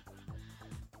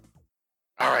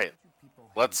 Alright,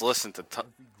 let's listen to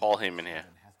Paul Heyman here.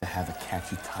 To have a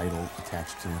catchy title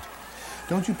attached to it.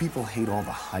 Don't you people hate all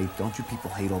the hype? Don't you people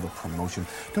hate all the promotion?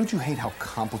 Don't you hate how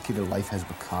complicated life has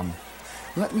become?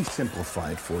 Let me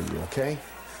simplify it for you, okay?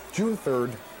 June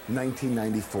 3rd,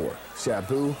 1994.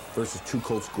 Sabu versus Too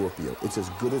Cold Scorpio. It's as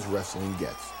good as wrestling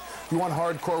gets. You want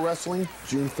hardcore wrestling?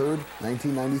 June 3rd,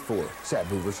 1994.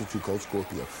 Sabu versus Too Cold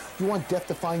Scorpio. You want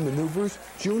death-defying maneuvers?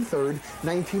 June 3rd,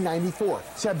 1994.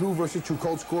 Sabu versus Too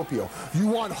Cold Scorpio. You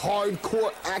want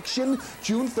hardcore action?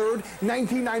 June 3rd,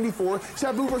 1994.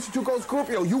 Sabu versus Too Cold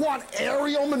Scorpio. You want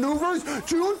aerial maneuvers?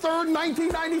 June 3rd,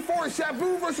 1994.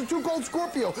 Sabu versus Too Cold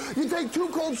Scorpio. You take Too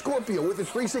Cold Scorpio with his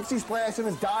 360 splash and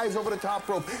his dives over the top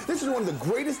rope. This is one of the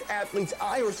greatest athletes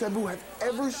I or Sabu have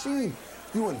ever seen.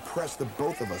 You impress the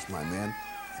both of us, my man.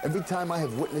 Every time I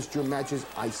have witnessed your matches,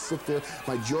 I sit there,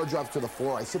 my jaw drops to the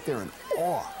floor, I sit there in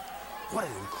awe. What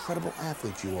an incredible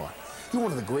athlete you are. You're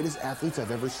one of the greatest athletes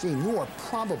I've ever seen. You are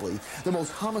probably the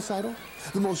most homicidal,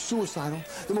 the most suicidal,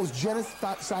 the most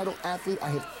genocidal athlete I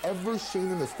have ever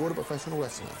seen in the sport of professional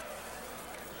wrestling.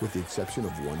 With the exception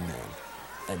of one man.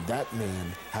 And that man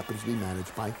happens to be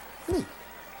managed by me,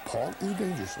 Paul E.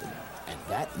 Dangerously. And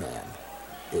that man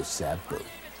is Sabu.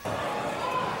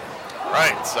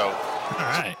 Right, so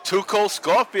Too Cold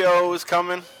Scorpio is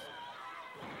coming.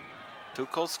 Too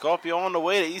Cold Scorpio on the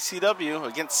way to ECW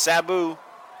against Sabu.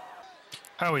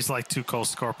 I always like Too Cold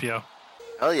Scorpio.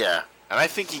 Hell yeah. And I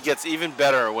think he gets even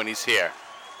better when he's here.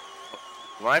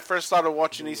 When I first started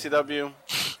watching ECW,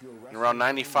 in around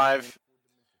 95,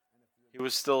 he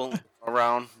was still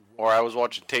around, or I was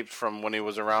watching tapes from when he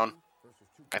was around.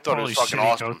 I thought it was fucking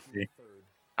awesome.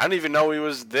 I didn't even know he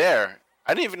was there.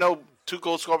 I didn't even know Too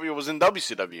Cold Scorpio was in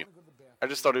WCW. I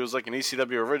just thought he was like an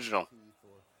ECW original.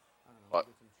 But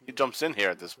he jumps in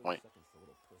here at this point.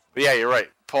 But yeah, you're right.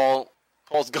 Paul's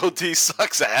goatee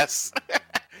sucks ass.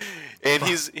 And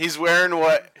he's wearing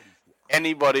what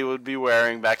anybody would be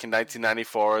wearing back in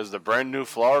 1994 is the brand new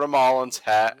Florida Marlins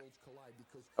hat.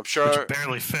 I'm sure Which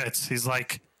barely fits. He's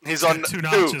on two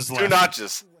notches left. Two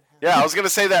notches. Yeah, I was gonna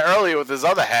say that earlier with his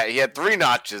other hat. He had 3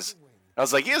 notches. I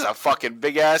was like, he has a fucking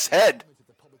big ass head.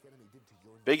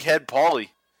 Big head, Paulie.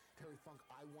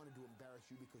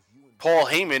 Paul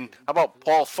Heyman. How about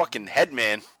Paul fucking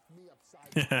Headman?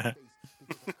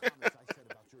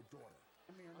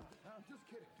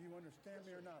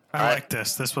 I like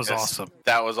this. This was awesome.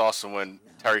 That was awesome when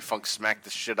Terry Funk smacked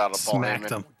the shit out of Paul Heyman.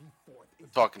 Him.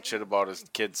 Talking shit about his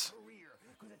kids.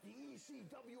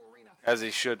 As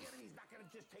he should.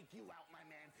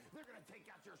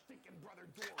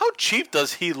 How cheap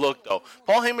does he look, though?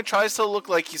 Paul Heyman tries to look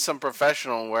like he's some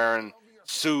professional wearing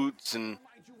suits and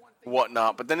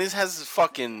whatnot, but then he has his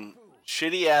fucking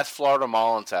shitty-ass Florida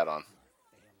Marlins hat on.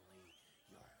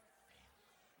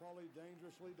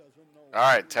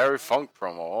 Alright, Terry Funk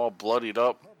promo, all bloodied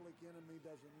up.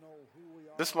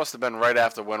 This must have been right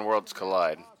after When Worlds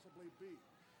Collide.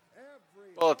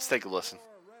 Well, let's take a listen.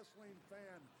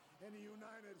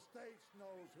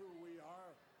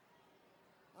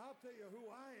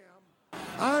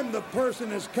 I'm the person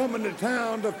that's coming to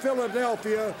town, to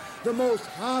Philadelphia, the most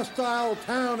hostile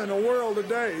town in the world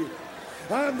today.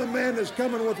 I'm the man that's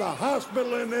coming with the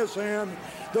hospital in this hand,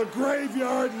 the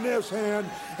graveyard in this hand,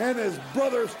 and his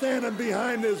brother standing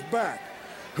behind his back.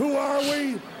 Who are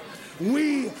we?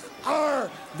 We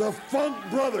are the Funk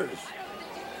Brothers.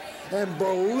 And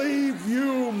believe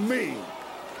you me,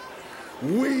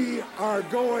 we are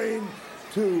going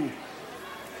to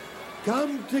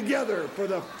come together for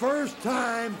the first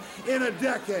time in a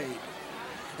decade.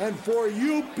 And for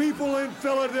you people in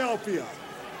Philadelphia,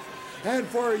 and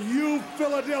for you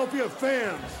Philadelphia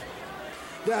fans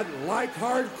that like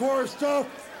hardcore stuff,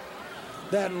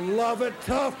 that love it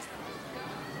tough,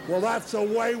 well, that's the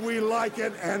way we like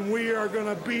it, and we are going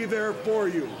to be there for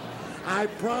you. I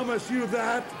promise you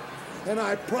that, and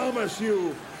I promise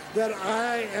you that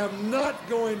I am not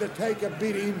going to take a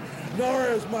beating, nor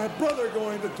is my brother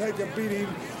going to take a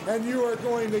beating, and you are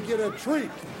going to get a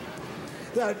treat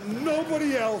that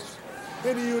nobody else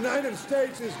in the United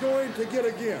States is going to get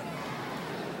again.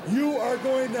 You are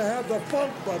going to have the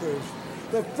Funk Brothers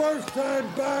the first time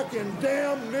back in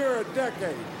damn near a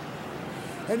decade.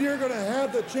 And you're going to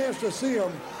have the chance to see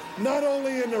them not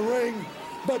only in the ring,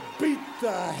 but beat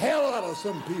the hell out of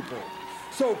some people.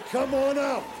 So come on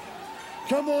out.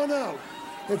 Come on out.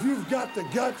 If you've got the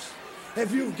guts,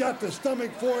 if you've got the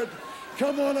stomach for it,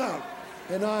 come on out.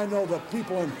 And I know the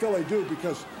people in Philly do,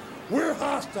 because we're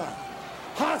hostile.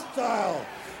 Hostile.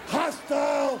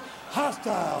 Hostile.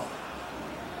 Hostile.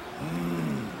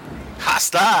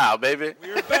 Hostile, baby.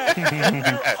 We're back.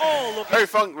 We're all Terry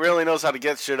Funk really knows how to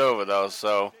get shit over, though,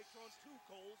 so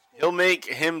he'll make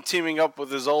him teaming up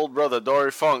with his old brother, Dory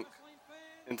Funk,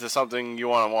 into something you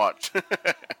want to watch.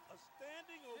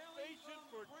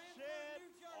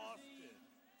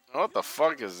 What the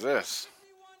fuck is this?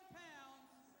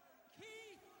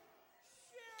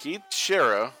 Keith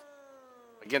Shearer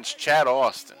against Chad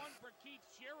Austin.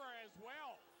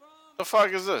 What the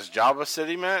fuck is this? Java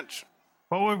City match?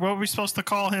 What were we supposed to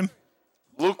call him?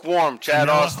 Lukewarm Chad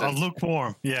Austin.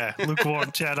 Lukewarm. Yeah,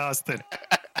 lukewarm Chad Austin.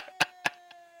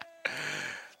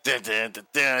 Chad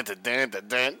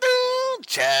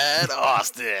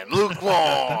Austin.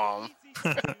 Lukewarm.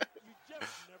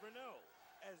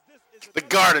 The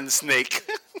Garden Snake.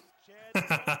 who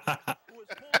has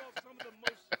pulled off some of the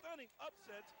most stunning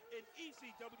upsets in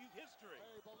ECW history.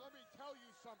 Hey, but let me tell you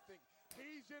something.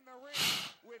 He's in the ring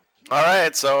with All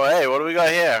right, so hey, what do we got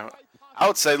here? I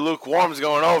would say Lukewarm's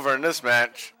going over in this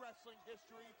match.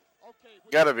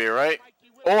 Gotta be, right?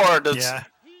 Or does? Yeah.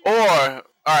 Or all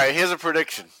right, here's a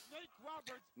prediction.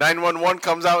 911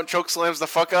 comes out and chokeslams the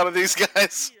fuck out of these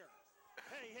guys.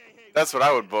 That's what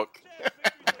I would book.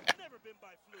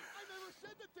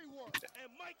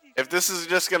 If this is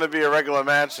just gonna be a regular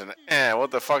match, and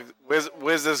what the fuck?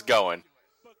 Where's this going?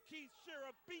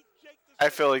 I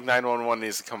feel like 911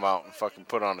 needs to come out and fucking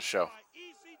put on a show.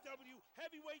 ECW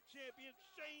Heavyweight Champion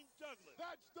Shane Douglas.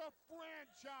 That's the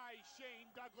franchise Shane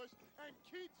Douglas and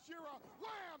Keith Shearer.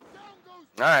 Wham! Down goes.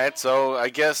 All right, so I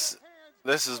guess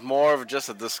this is more of just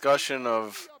a discussion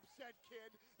of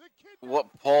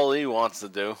what Paul E wants to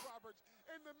do.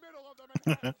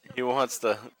 He wants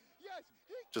to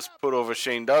just put over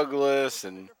Shane Douglas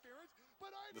and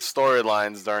the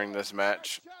storylines during this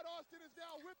match.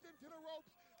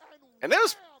 And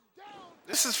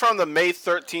this is from the May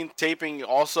 13th taping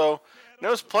also.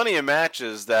 There was plenty of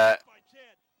matches that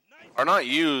are not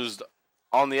used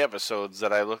on the episodes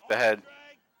that I looked ahead.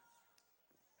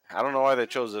 I don't know why they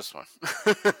chose this one.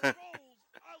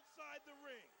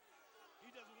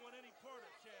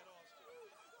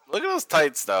 Look at those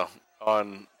tights though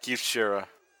on Keith Shearer.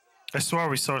 I swear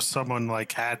we saw someone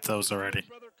like had those already.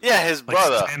 Yeah, his Like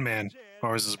brother. Sandman,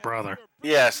 or is his brother?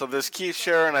 Yeah, so there's Keith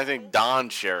Shearer and I think Don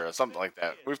Shearer, something like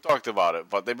that. We've talked about it,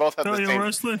 but they both have the same.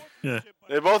 Wrestling? Yeah.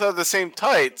 They both have the same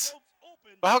tights.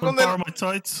 But how come borrow my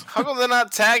tights? How come they're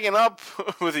not tagging up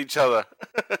with each other?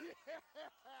 Yeah,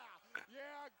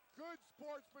 good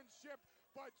sportsmanship,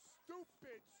 but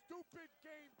stupid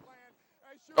game plan.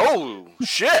 Oh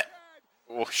shit!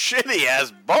 Well, shit, he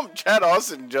has bumped Chad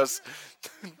Austin, just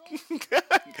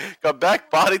got back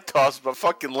body toss, but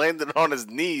fucking landed on his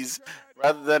knees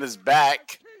rather than his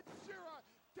back.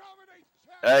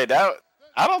 Hey,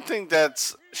 I don't think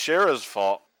that's Shearer's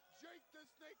fault.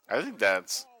 I think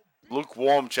that's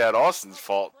lukewarm Chad Austin's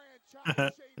fault.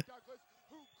 I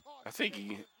think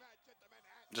he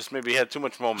just maybe had too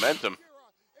much momentum.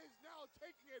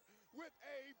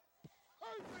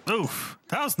 Oof,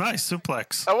 that was nice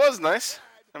suplex. That was nice.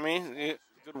 I mean,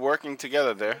 good working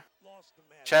together there.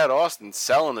 Chad Austin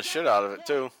selling the shit out of it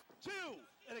too.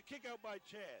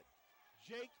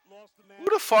 Who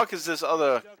the fuck is this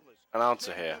other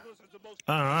announcer here?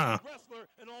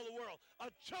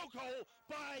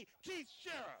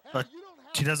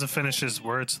 He doesn't finish his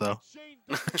words though.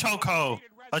 A chokehold.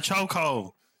 A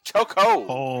chokehold. Chokehold.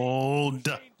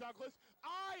 Hold.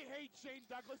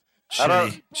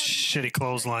 Shitty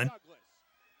clothesline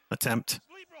attempt.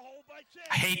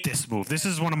 I hate this move. This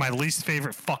is one of my least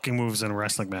favorite fucking moves in a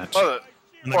wrestling match.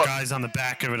 And the guy's on the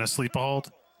back of it, a sleeper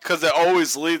hold. Because it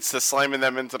always leads to slamming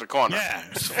them into the corner. Yeah,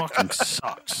 it fucking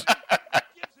sucks.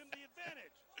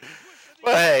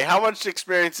 But hey, how much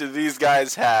experience do these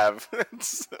guys have?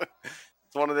 It's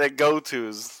one of their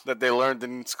go-tos that they learned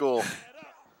in school.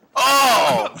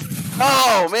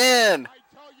 Oh, man.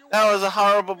 That was a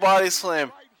horrible body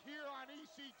slam.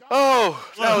 Oh,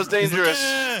 that was dangerous.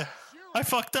 I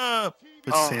fucked up.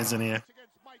 With his hands in the air.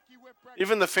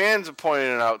 Even the fans are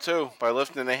pointing it out, too, by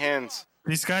lifting their hands.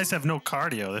 These guys have no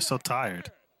cardio. They're so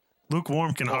tired.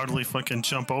 Lukewarm can hardly fucking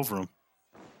jump over him.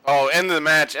 Oh, end the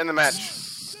match. End the match.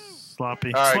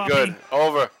 Sloppy. All right, Sloppy. good.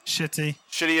 Over. Shitty.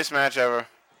 Shittiest match ever.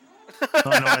 I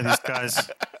don't know why these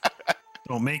guys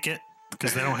don't make it.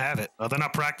 Because they don't have it. Oh, they're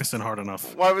not practicing hard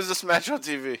enough. Why was this match on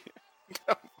TV?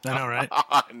 I know, right?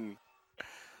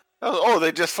 Oh,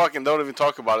 they just fucking don't even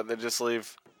talk about it. They just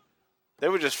leave. They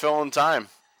were just filling time.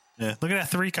 Yeah, look at that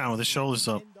 3 count with his shoulders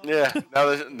up. Yeah, now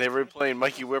they're replaying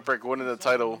Mikey Whipwreck winning the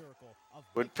title.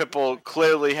 When Pitbull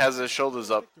clearly has his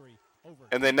shoulders up.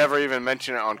 And they never even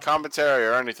mention it on commentary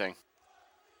or anything.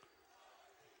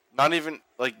 Not even,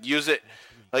 like, use it.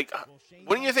 Like,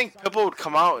 wouldn't you think Pitbull would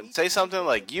come out and say something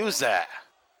like, use that?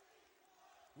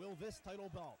 Will this title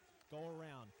belt go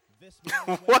around this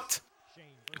What?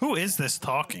 Who is this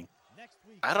talking?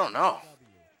 I don't know.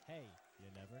 Hey, you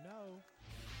never know.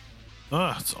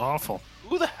 Ugh, it's awful.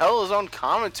 Who the hell is on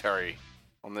commentary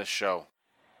on this show?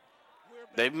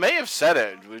 They may have said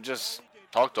it. We just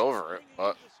talked over it,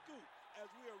 but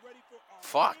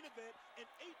fuck.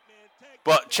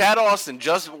 But Chad Austin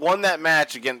just won that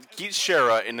match against Keith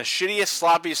Shearer in the shittiest,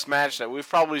 sloppiest match that we've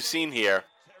probably seen here.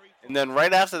 And then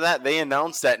right after that, they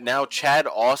announced that now Chad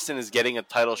Austin is getting a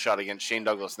title shot against Shane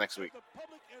Douglas next week.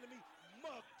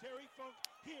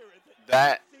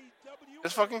 That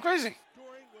is fucking crazy.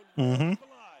 Mm-hmm.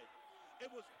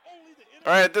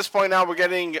 All right, at this point now, we're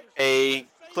getting a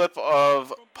clip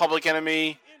of Public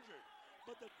Enemy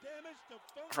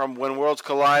from When Worlds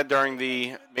Collide during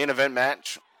the main event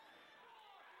match.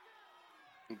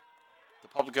 The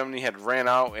Public Enemy had ran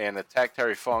out and attacked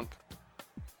Terry Funk.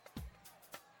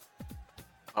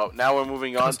 Oh, now we're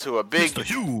moving on to a big... Mr.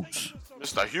 Hughes.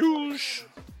 Mr. Hughes.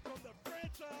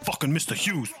 Fucking Mr.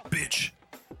 Hughes, bitch.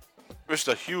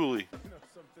 Mr. Hewley.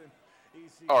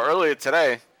 Oh, earlier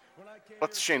today,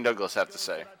 what's Shane Douglas have to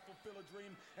say?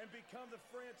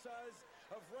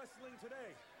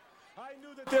 I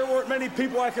knew that there weren't many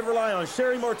people I could rely on.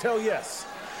 Sherry Martel, yes.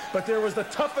 But there was the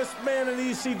toughest man in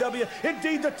ECW,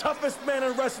 indeed the toughest man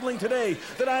in wrestling today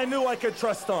that I knew I could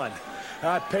trust on.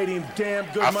 I paid him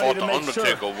damn good money to make sure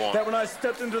that when I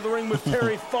stepped into the ring with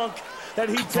Terry Funk, that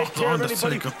he'd take care of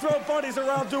anybody, throw bodies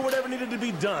around, do whatever needed to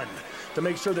be done to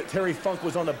make sure that Terry Funk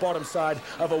was on the bottom side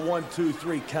of a 1, 2,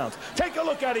 3 count. Take a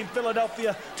look at him,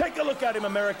 Philadelphia. Take a look at him,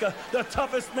 America. The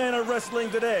toughest man in wrestling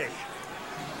today.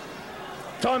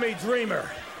 Tommy Dreamer.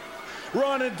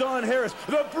 Ron and Don Harris,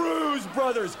 the Bruise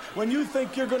Brothers. When you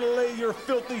think you're going to lay your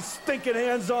filthy, stinking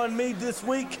hands on me this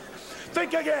week,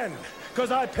 think again, because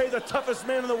I pay the toughest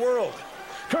man in the world,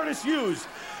 Curtis Hughes,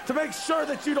 to make sure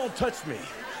that you don't touch me.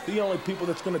 The only people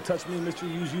that's going to touch me,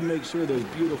 Mr. Hughes, you make sure there's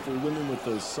beautiful women with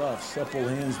those soft, supple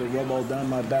hands that rub all down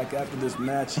my back after this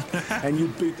match, and you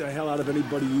beat the hell out of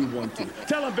anybody you want to.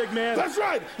 Tell him, big man. That's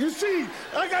right. You see,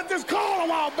 I got this call a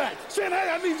while back saying, hey,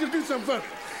 I need you to do something for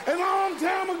me. A long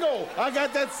time ago, I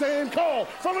got that same call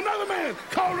from another man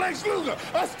called Lex Luger.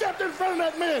 I stepped in front of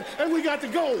that man, and we got the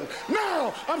gold.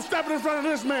 Now, I'm stepping in front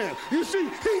of this man. You see,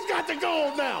 he's got the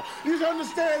gold now. You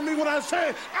understand me when I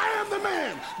say, I am the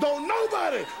man. Though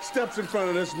nobody steps in front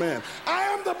of this man. I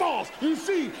am the boss. You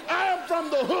see, I am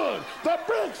from the hood, the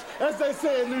bricks, as they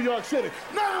say in New York City.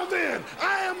 Now then,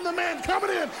 I am the man coming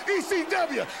in,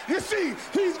 ECW. You see,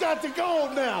 he's got the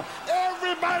gold now.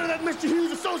 Everybody that Mr.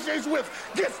 Hughes associates with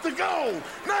gets the gold.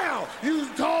 Now, you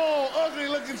tall,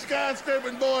 ugly-looking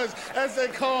skyscraping boys, as they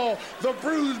call the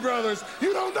Bruise Brothers,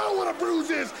 you don't know what a bruise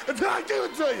is until I give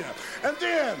it to you. And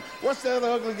then, what's that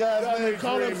other guy's name?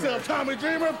 Call himself Tommy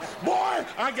Dreamer. Boy,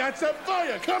 I got something for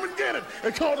you. Come and get it.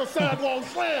 It's called a sidewalk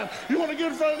slam. You want to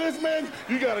get in front of this man?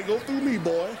 You got to go through me,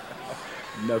 boy.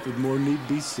 Nothing more need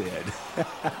be said.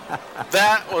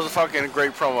 That was a fucking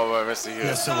great promo by Mr. Hughes.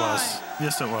 Yes, it was.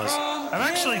 Yes, it was. I've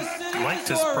actually liked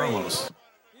his promos.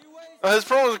 His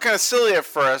promos were kind of silly at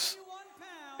first,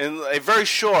 and very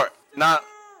short. But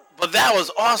that was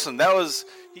awesome. That was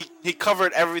he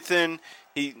covered everything.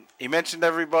 He mentioned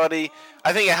everybody.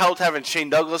 I think it helped having Shane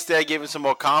Douglas there. Gave him some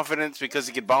more confidence because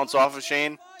he could bounce off of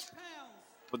Shane.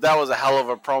 But that was a hell of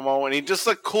a promo, and he just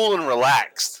looked cool and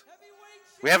relaxed.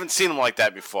 We haven't seen him like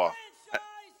that before.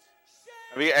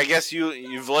 I mean, I guess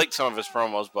you've liked some of his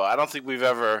promos, but I don't think we've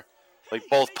ever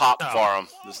both popped for him.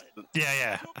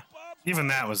 Yeah. Even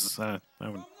that was no,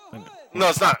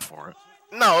 it's not for it.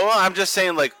 No, I'm just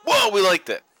saying whoa, we liked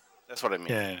it. That's what I mean.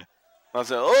 Yeah. I was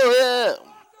saying, oh yeah,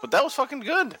 but that was fucking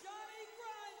good.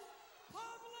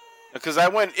 Because I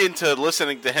went into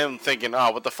listening to him thinking,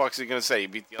 oh, what the fuck's he gonna say? He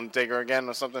beat the Undertaker again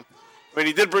or something? I mean,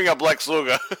 he did bring up Lex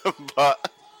Luger, but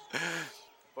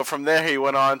from there he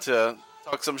went on to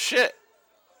talk some shit,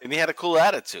 and he had a cool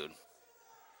attitude.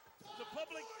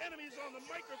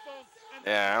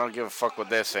 Yeah, I don't give a fuck what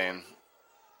they're saying.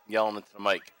 Yelling into the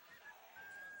mic.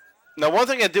 Now, one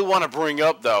thing I do want to bring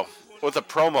up, though, with the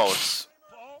promos,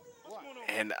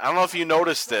 and I don't know if you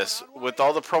noticed this, with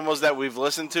all the promos that we've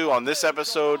listened to on this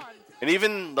episode, and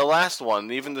even the last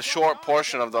one, even the short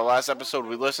portion of the last episode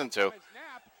we listened to,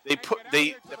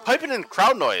 they're piping in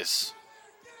crowd noise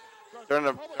during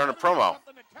a promo.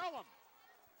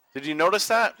 Did you notice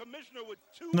that?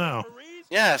 No.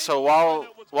 Yeah, so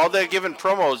while they're giving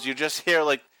promos, you just hear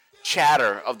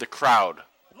chatter of the crowd,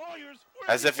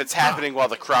 as if it's happening while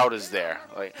the crowd is there.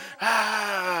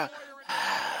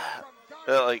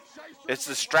 It's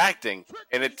distracting,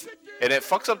 and it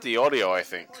fucks up the audio. I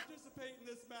think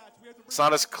it's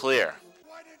not as clear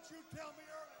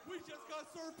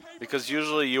because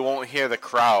usually you won't hear the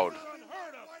crowd.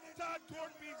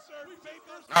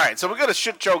 All right, so we got a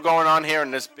shit show going on here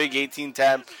in this big 8-man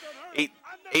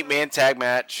tag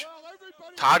match.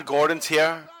 Todd Gordon's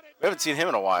here. We haven't seen him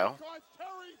in a while.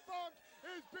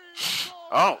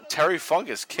 Oh, Terry Funk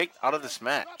is kicked out of this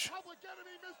match.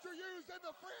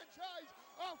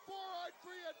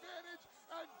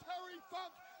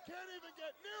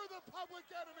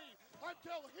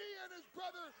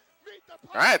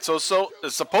 All right, so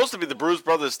it's supposed to be the Bruise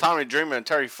Brothers, Tommy Dreamer, and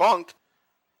Terry Funk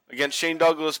against Shane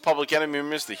Douglas, Public Enemy,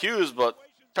 and Mr. Hughes, but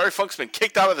Terry Funk's been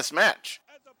kicked out of this match.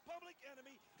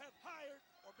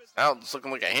 Now it's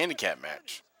looking like a handicap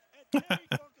match.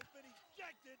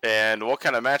 And what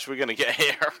kind of match are we going to get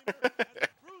here?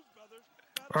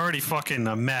 Already fucking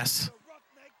a mess.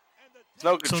 There's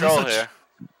no control here.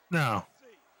 No.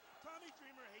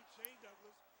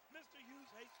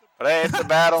 But hey, it's a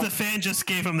battle. The fan just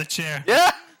gave him the chair.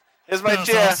 Yeah. Here's my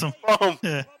chair. Awesome. Boom.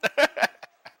 Yeah.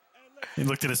 He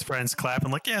looked at his friends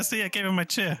clapping yeah, see, I gave him my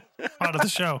chair. Part of the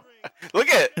show. Look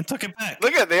at it. And took it back.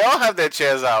 Look at it. They all have their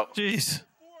chairs out. Jeez.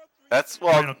 That's,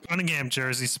 Cunningham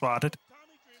jersey spotted.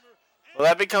 Well,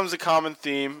 that becomes a common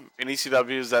theme in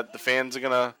ECW is that the fans are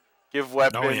going to give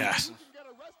weapons. Oh, yeah.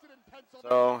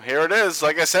 So here it is.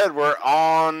 Like I said, we're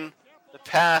on the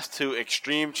path to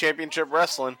Extreme Championship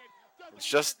Wrestling. It's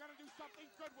just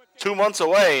 2 months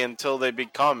away until they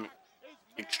become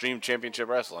Extreme Championship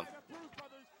Wrestling.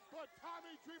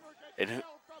 And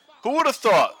who would have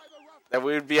thought that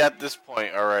we would be at this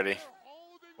point already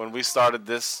when we started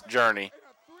this journey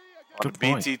on the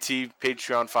BTT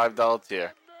Patreon $5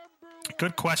 tier?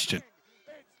 Good question.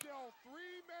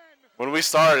 When we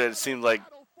started, it seemed like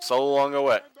so long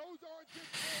away.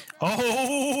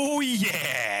 Oh,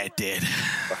 yeah, it did.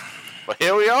 But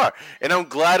here we are. And I'm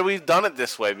glad we've done it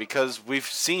this way because we've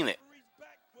seen it.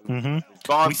 Mm-hmm. We've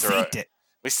gone through it.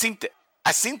 We seen it.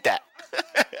 I seen that.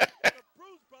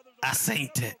 I seen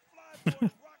it. Yeah,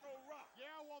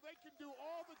 well, they can do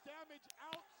all the damage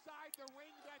outside the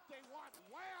ring that they want.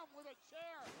 Wham with a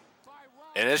chair by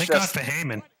Rock. And it's Thank God just for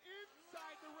Heyman.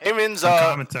 Heyman's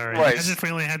Commentary. right. Imagine if we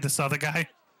only had this other guy.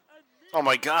 Oh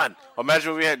my God!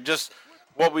 Imagine if we had just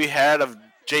what we had of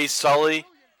Jay Sully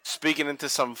speaking into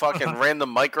some fucking random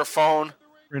microphone.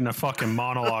 We're in a fucking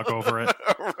monologue over it.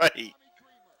 Right.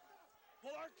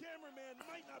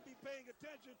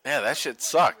 Yeah, that shit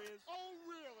sucked.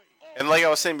 And like I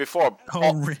was saying before,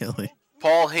 Really?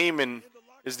 Paul Heyman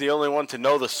is the only one to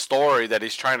know the story that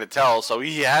he's trying to tell, so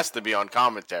he has to be on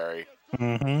commentary.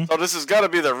 Mm-hmm. So this has got to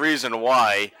be the reason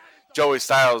why Joey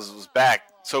Styles was back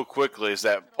so quickly. Is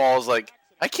that Paul's like,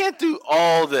 I can't do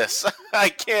all this. I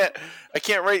can't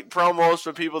write promos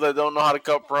for people that don't know how to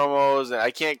cut promos, and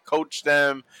I can't coach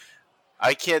them.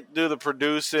 I can't do the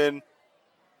producing.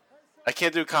 I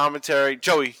can't do commentary.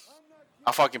 Joey,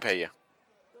 I'll fucking pay you.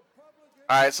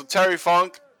 All right, so Terry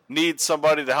Funk needs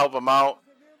somebody to help him out,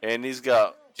 and he's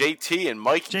got JT and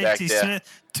Mikey back there.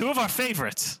 Smith, two of our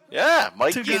favorites. Yeah,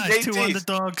 Mikey two guys, and JT. two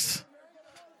underdogs,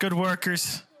 good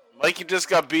workers. Mikey just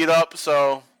got beat up, so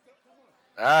all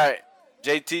right,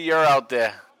 JT, you're out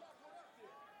there.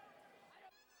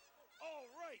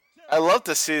 I love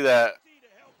to see that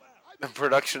the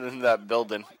production in that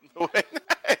building.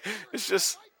 It's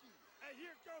just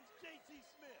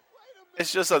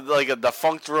like a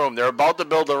defunct room. They're about to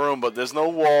build a room, but there's no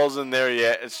walls in there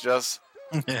yet. It's just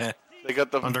they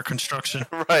got the under construction.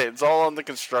 Right, it's all under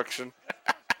construction.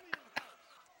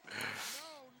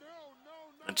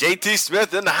 JT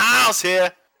Smith in the house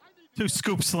here. 2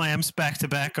 scoop slams back to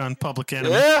back on Public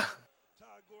Enemy. Yeah.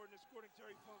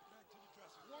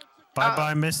 Bye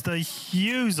bye, Mr.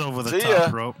 Hughes over the See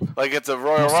top ya. rope. Like it's a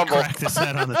Royal Almost Rumble. cracked his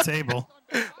head on the table.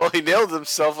 Well, he nailed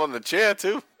himself on the chair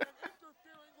too.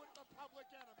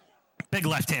 Big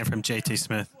left hand from JT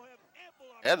Smith.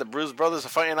 Yeah, the Bruise Brothers are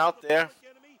fighting out there.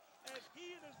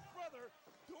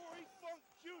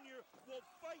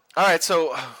 All right,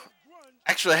 so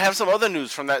actually, I have some other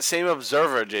news from that same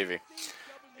Observer, JV.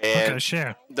 And Okay,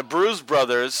 share. the Bruise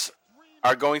Brothers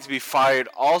are going to be fired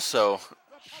also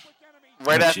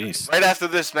right after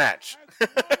this match.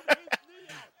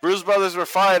 Bruise Brothers were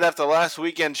fired after last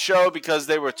weekend's show because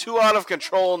they were too out of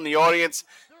control in the audience.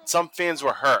 Some fans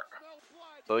were hurt,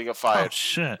 so they got fired. Oh,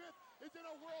 shit.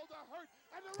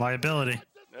 Liability.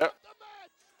 Yep.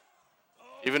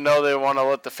 Even though they want to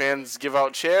let the fans give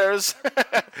out chairs,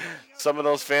 some of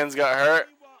those fans got hurt.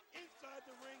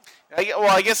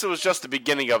 I guess it was just the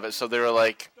beginning of it, so they were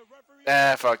like,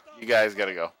 fuck, you guys got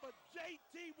to go.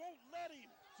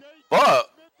 But,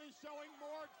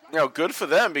 good for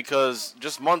them because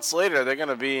just months later, they're going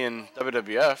to be in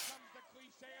WWF.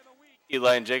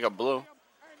 Eli and Jacob Blue.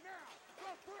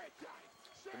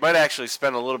 They might actually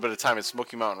spend a little bit of time in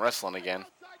Smoky Mountain Wrestling again.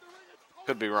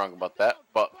 Could be wrong about that,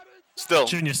 but still.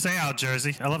 Junior Seau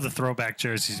jersey. I love the throwback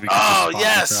jerseys. Oh,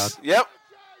 yes. Yep.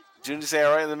 Junior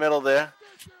Seau right in the middle there.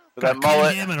 With that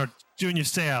mullet. Cunningham and Junior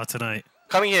Seau tonight.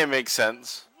 Cunningham makes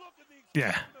sense.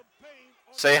 Yeah.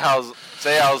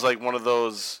 Seau's like one of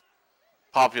those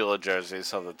popular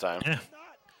jerseys of the time. Yeah.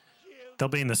 They'll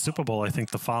be in the Super Bowl, I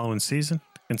think, the following season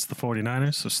against the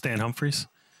 49ers. So Stan Humphries.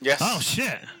 Yes. Oh,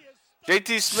 shit.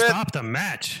 JT Smith. Stop the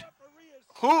match.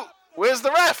 Who? Where's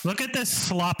the ref? Look at this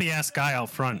sloppy-ass guy out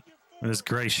front with his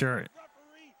gray shirt.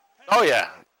 Oh, yeah.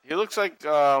 He looks like,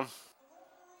 what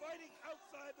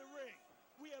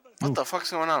the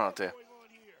fuck's going on out there?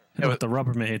 Hit with the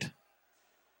Rubbermaid.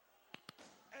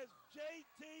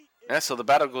 Yeah, so the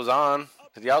battle goes on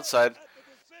to the outside.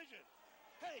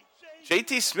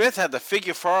 JT Smith had the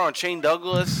figure 4 on Shane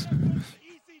Douglas.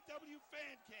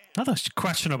 Another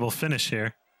questionable finish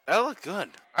here. That looked good.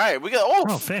 All right, we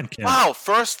got fan cam. Wow,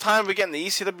 first time we get in the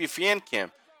ECW fan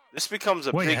cam. This becomes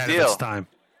a Way big ahead deal. of its time.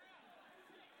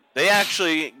 They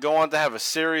actually go on to have a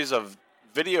series of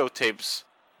videotapes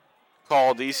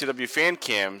called ECW fan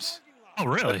cams. Oh,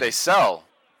 really? That they sell.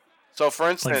 So, for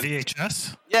instance, Like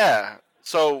VHS? Yeah.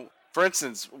 So, for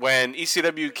instance, when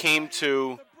ECW came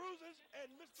to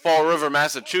Fall River,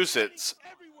 Massachusetts,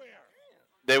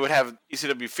 they would have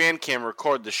ECW fan cam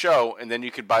record the show, and then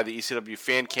you could buy the ECW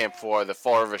fan cam for the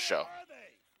Fall River show.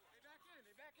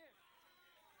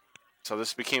 So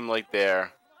this became like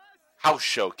their house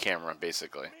show camera,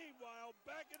 basically.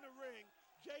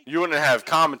 You wouldn't have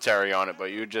commentary on it,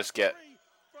 but you would just get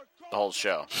the whole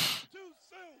show.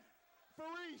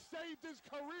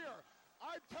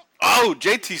 Oh,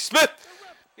 JT Smith!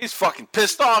 He's fucking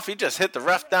pissed off. He just hit the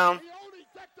ref down.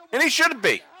 And he should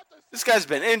be. This guy's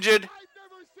been injured.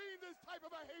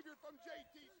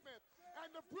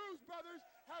 brothers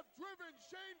have driven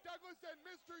Shane Douglas and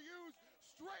Mr. Hughes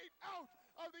straight out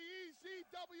of the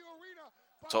ECW arena.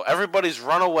 So everybody's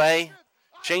run away.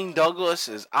 Shane Douglas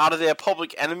is out of there.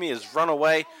 Public Enemy has run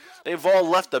away. They've all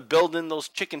left the building, those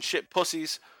chicken shit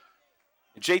pussies.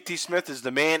 JT Smith is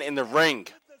the man in the ring.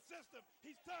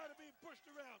 He's tired of being pushed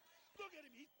around. Look at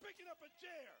him. He's picking up a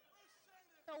chair.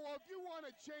 Well, if you want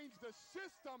to change the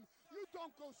system, you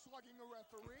don't go slugging a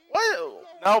referee.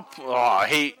 What? Now, I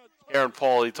hate Aaron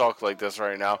Paul. Talk like this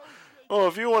right now. Oh,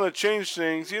 if you want to change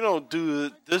things, you don't do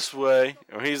it this way.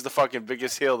 Or he's the fucking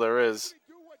biggest heel there is.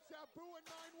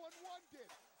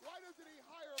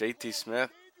 JT Smith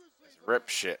is rip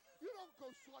shit.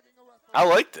 I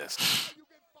like this.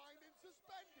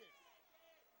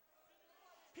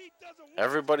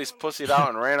 Everybody's pussied out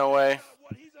and ran away.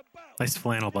 Nice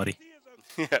flannel, buddy.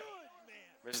 Yeah.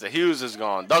 Mr. Hughes is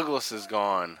gone. Douglas is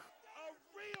gone.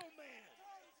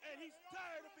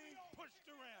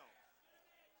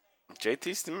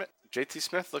 JT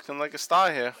Smith looking like a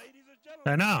star here.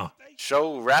 I know.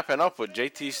 Show wrapping up with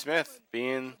JT Smith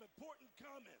being...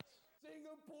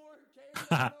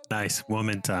 Nice.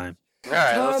 Woman time. All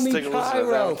right, Tommy let's take a listen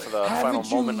to that for the final haven't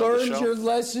you moment of the learned show. your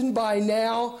lesson by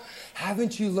now?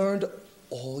 Haven't you learned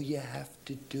all you have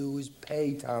to do is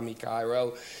pay, Tommy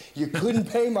Cairo? You couldn't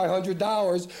pay my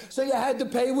 $100, so you had to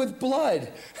pay with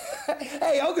blood.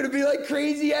 Hey, I'm going to be like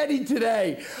Crazy Eddie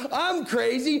today. I'm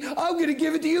crazy. I'm going to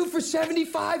give it to you for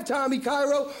 75, Tommy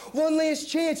Cairo. One last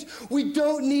chance. We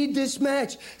don't need this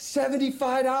match.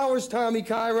 $75, Tommy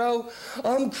Cairo.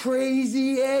 I'm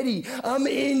Crazy Eddie. I'm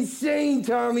insane,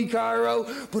 Tommy Cairo.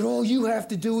 But all you have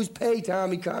to do is pay,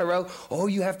 Tommy Cairo. All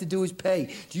you have to do is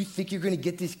pay. Do you think you're going to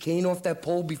get this cane off that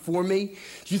pole before me?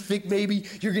 Do you think maybe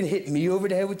you're going to hit me over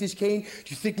the head with this cane? Do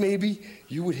you think maybe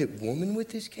you would hit woman with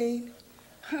this cane?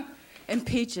 And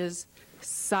Peaches,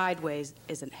 sideways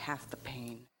isn't half the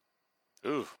pain.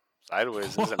 Ooh,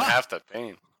 sideways isn't half the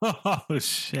pain. Oh,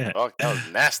 shit. Fuck, that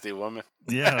was nasty, woman.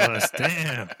 Yeah, it was.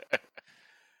 Damn.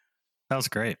 That was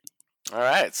great. All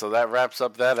right, so that wraps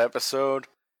up that episode.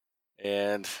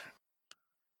 And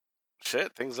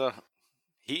shit, things are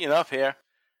heating up here.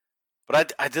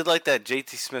 But I did like that JT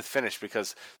Smith finish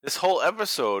because this whole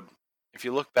episode, if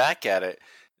you look back at it,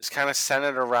 is kind of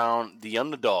centered around the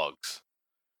underdogs.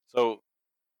 So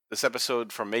this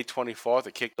episode from May 24th,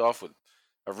 it kicked off with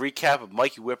a recap of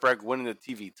Mikey Whipwreck winning the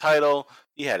TV title.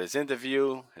 He had his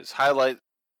interview, his highlight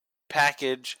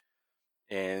package,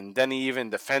 and then he even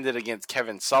defended against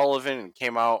Kevin Sullivan and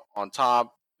came out on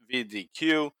top via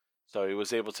DQ. So he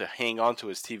was able to hang on to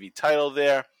his TV title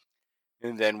there.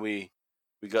 And then we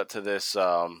got to this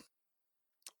the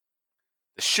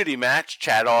shitty match,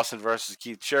 Chad Austin versus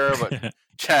Keith Sher, but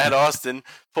Chad Austin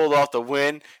pulled off the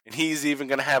win, and he's even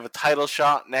going to have a title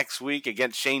shot next week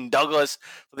against Shane Douglas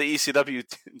for the ECW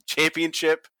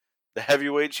championship, the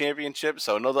heavyweight championship.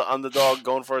 So another underdog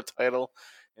going for a title.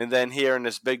 And then here in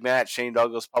this big match, Shane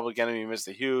Douglas, Public Enemy,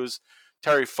 Mr. Hughes,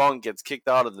 Terry Funk gets kicked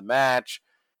out of the match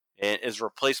and is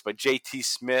replaced by JT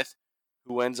Smith,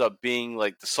 who ends up being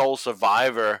like the sole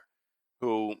survivor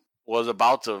who was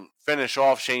about to finish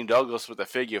off Shane Douglas with a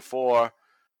figure four,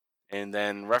 and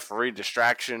then referee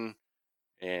distraction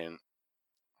and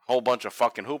a whole bunch of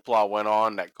fucking hoopla went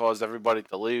on that caused everybody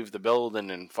to leave the building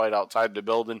and fight outside the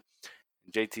building.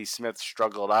 And JT Smith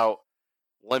struggled out,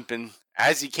 limping,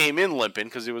 as he came in limping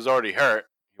because he was already hurt.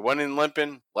 He went in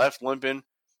limping, left limping,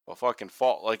 but fucking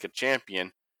fought like a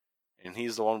champion, and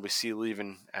he's the one we see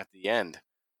leaving at the end.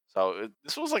 So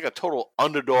this was like a total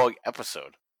underdog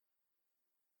episode.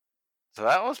 So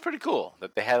that was pretty cool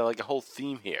that they had like a whole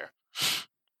theme here.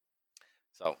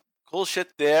 So cool shit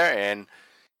there, and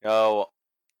you know,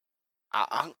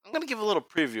 I'm gonna give a little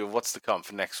preview of what's to come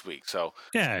for next week. So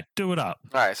yeah, do it up.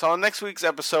 All right. So on next week's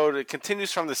episode, it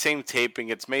continues from the same taping.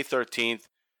 It's May 13th.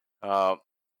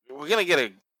 We're gonna get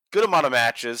a good amount of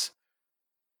matches.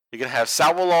 You're gonna have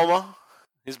Sal Baloma.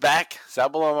 He's back. Sal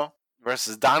Baloma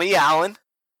versus Donnie Allen.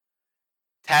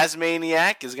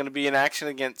 Tasmaniac is gonna be in action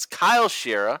against Kyle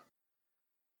Shearer.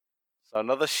 So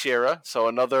another Shearer. So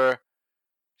another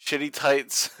Shitty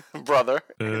Tights brother.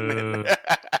 The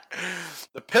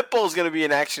Pitbull is going to be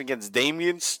in action against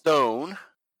Damian Stone.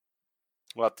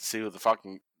 We'll have to see who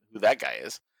that guy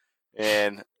is.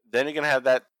 And then you're going to have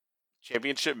that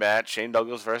championship match, Shane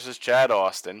Douglas versus Chad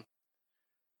Austin.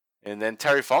 And then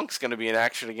Terry Funk's going to be in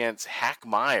action against Hack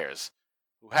Myers.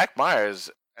 Who Hack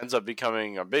Myers ends up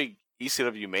becoming a big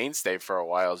ECW mainstay for a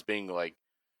while as being like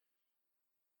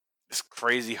this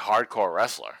crazy hardcore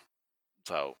wrestler.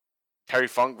 So Terry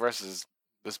Funk versus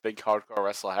this big hardcore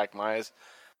wrestler Hack Myers.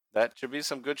 That should be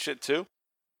some good shit too.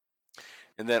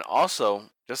 And then also,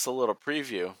 just a little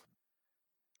preview.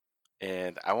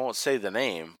 And I won't say the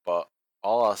name, but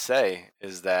all I'll say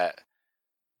is that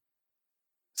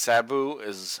Sabu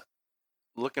is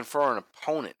looking for an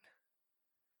opponent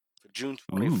for June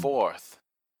 24th.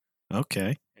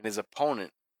 Okay. And his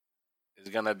opponent is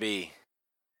going to be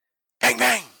Bang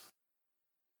Bang.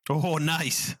 Oh,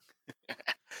 nice.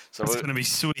 So That's going to be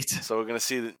sweet. So we're going to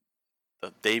see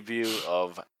the debut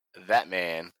of that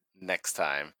man next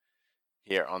time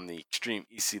here on the Extreme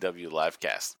ECW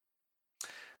livecast.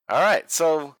 All right,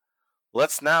 so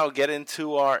let's now get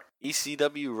into our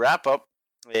ECW wrap-up.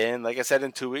 And like I said,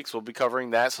 in 2 weeks, we'll be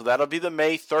covering that. So that'll be the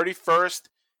May 31st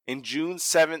and June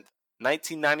 7th,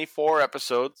 1994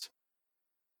 episodes.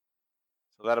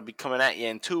 So that'll be coming at you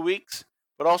in 2 weeks.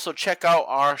 But also check out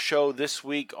our show this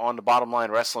week on the Bottom Line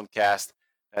Wrestling Cast.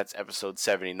 That's episode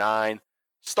 79.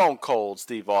 Stone Cold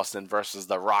Steve Austin versus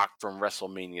The Rock from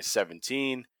WrestleMania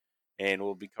 17. And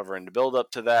we'll be covering the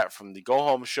build-up to that from the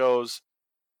go-home shows.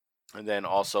 And then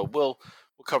also we'll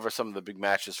cover some of the big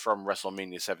matches from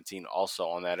WrestleMania 17 also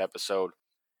on that episode.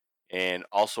 And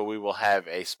also we will have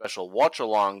a special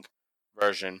watch-along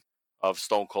version of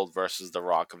Stone Cold versus The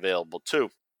Rock available too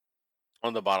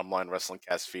on the Bottom Line Wrestling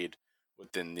Cast feed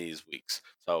within these weeks.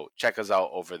 So check us out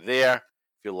over there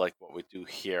if you like what we do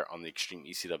here on the Extreme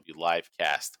ECW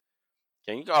Livecast.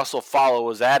 Okay, you can also follow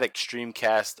us at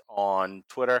ExtremeCast on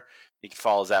Twitter. You can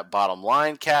follow us at Bottom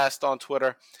Line Cast on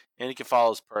Twitter. And you can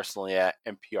follow us personally at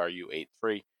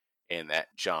MPRU83 and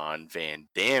at John Van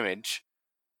Damage,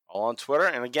 all on Twitter.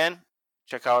 And again,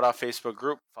 check out our Facebook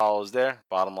group. Follow us there,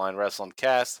 Bottom Line Wrestling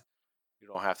Cast. You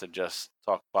don't have to just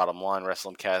talk Bottom Line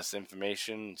Wrestling Cast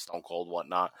information, Stone Cold,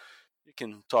 whatnot. You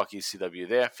can talk ECW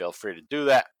there. Feel free to do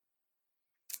that.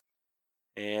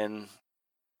 And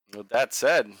with that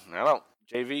said,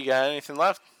 JV, got anything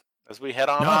left as we head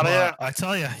on out of here? I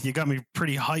tell you, you got me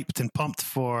pretty hyped and pumped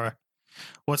for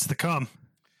what's to come.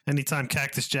 Anytime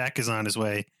Cactus Jack is on his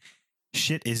way,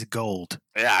 shit is gold.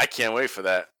 Yeah, I can't wait for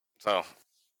that. So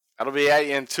that'll be at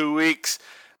you in 2 weeks.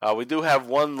 We do have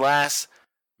one last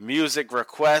music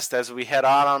request as we head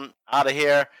on out of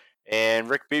here. And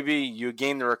Rick Beebe, you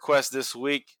gained the request this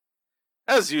week.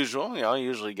 As usual, you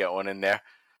usually get one in there.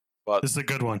 But this is a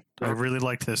good one. I really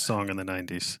liked this song in the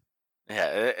 90s. Yeah,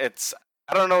 it's,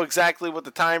 I don't know exactly what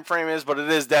the time frame is, but it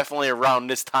is definitely around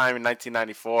this time in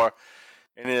 1994.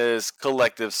 And it is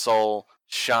Collective Soul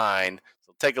Shine.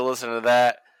 So take a listen to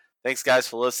that. Thanks, guys,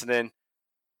 for listening.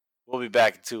 We'll be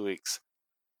back in 2 weeks.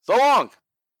 So long!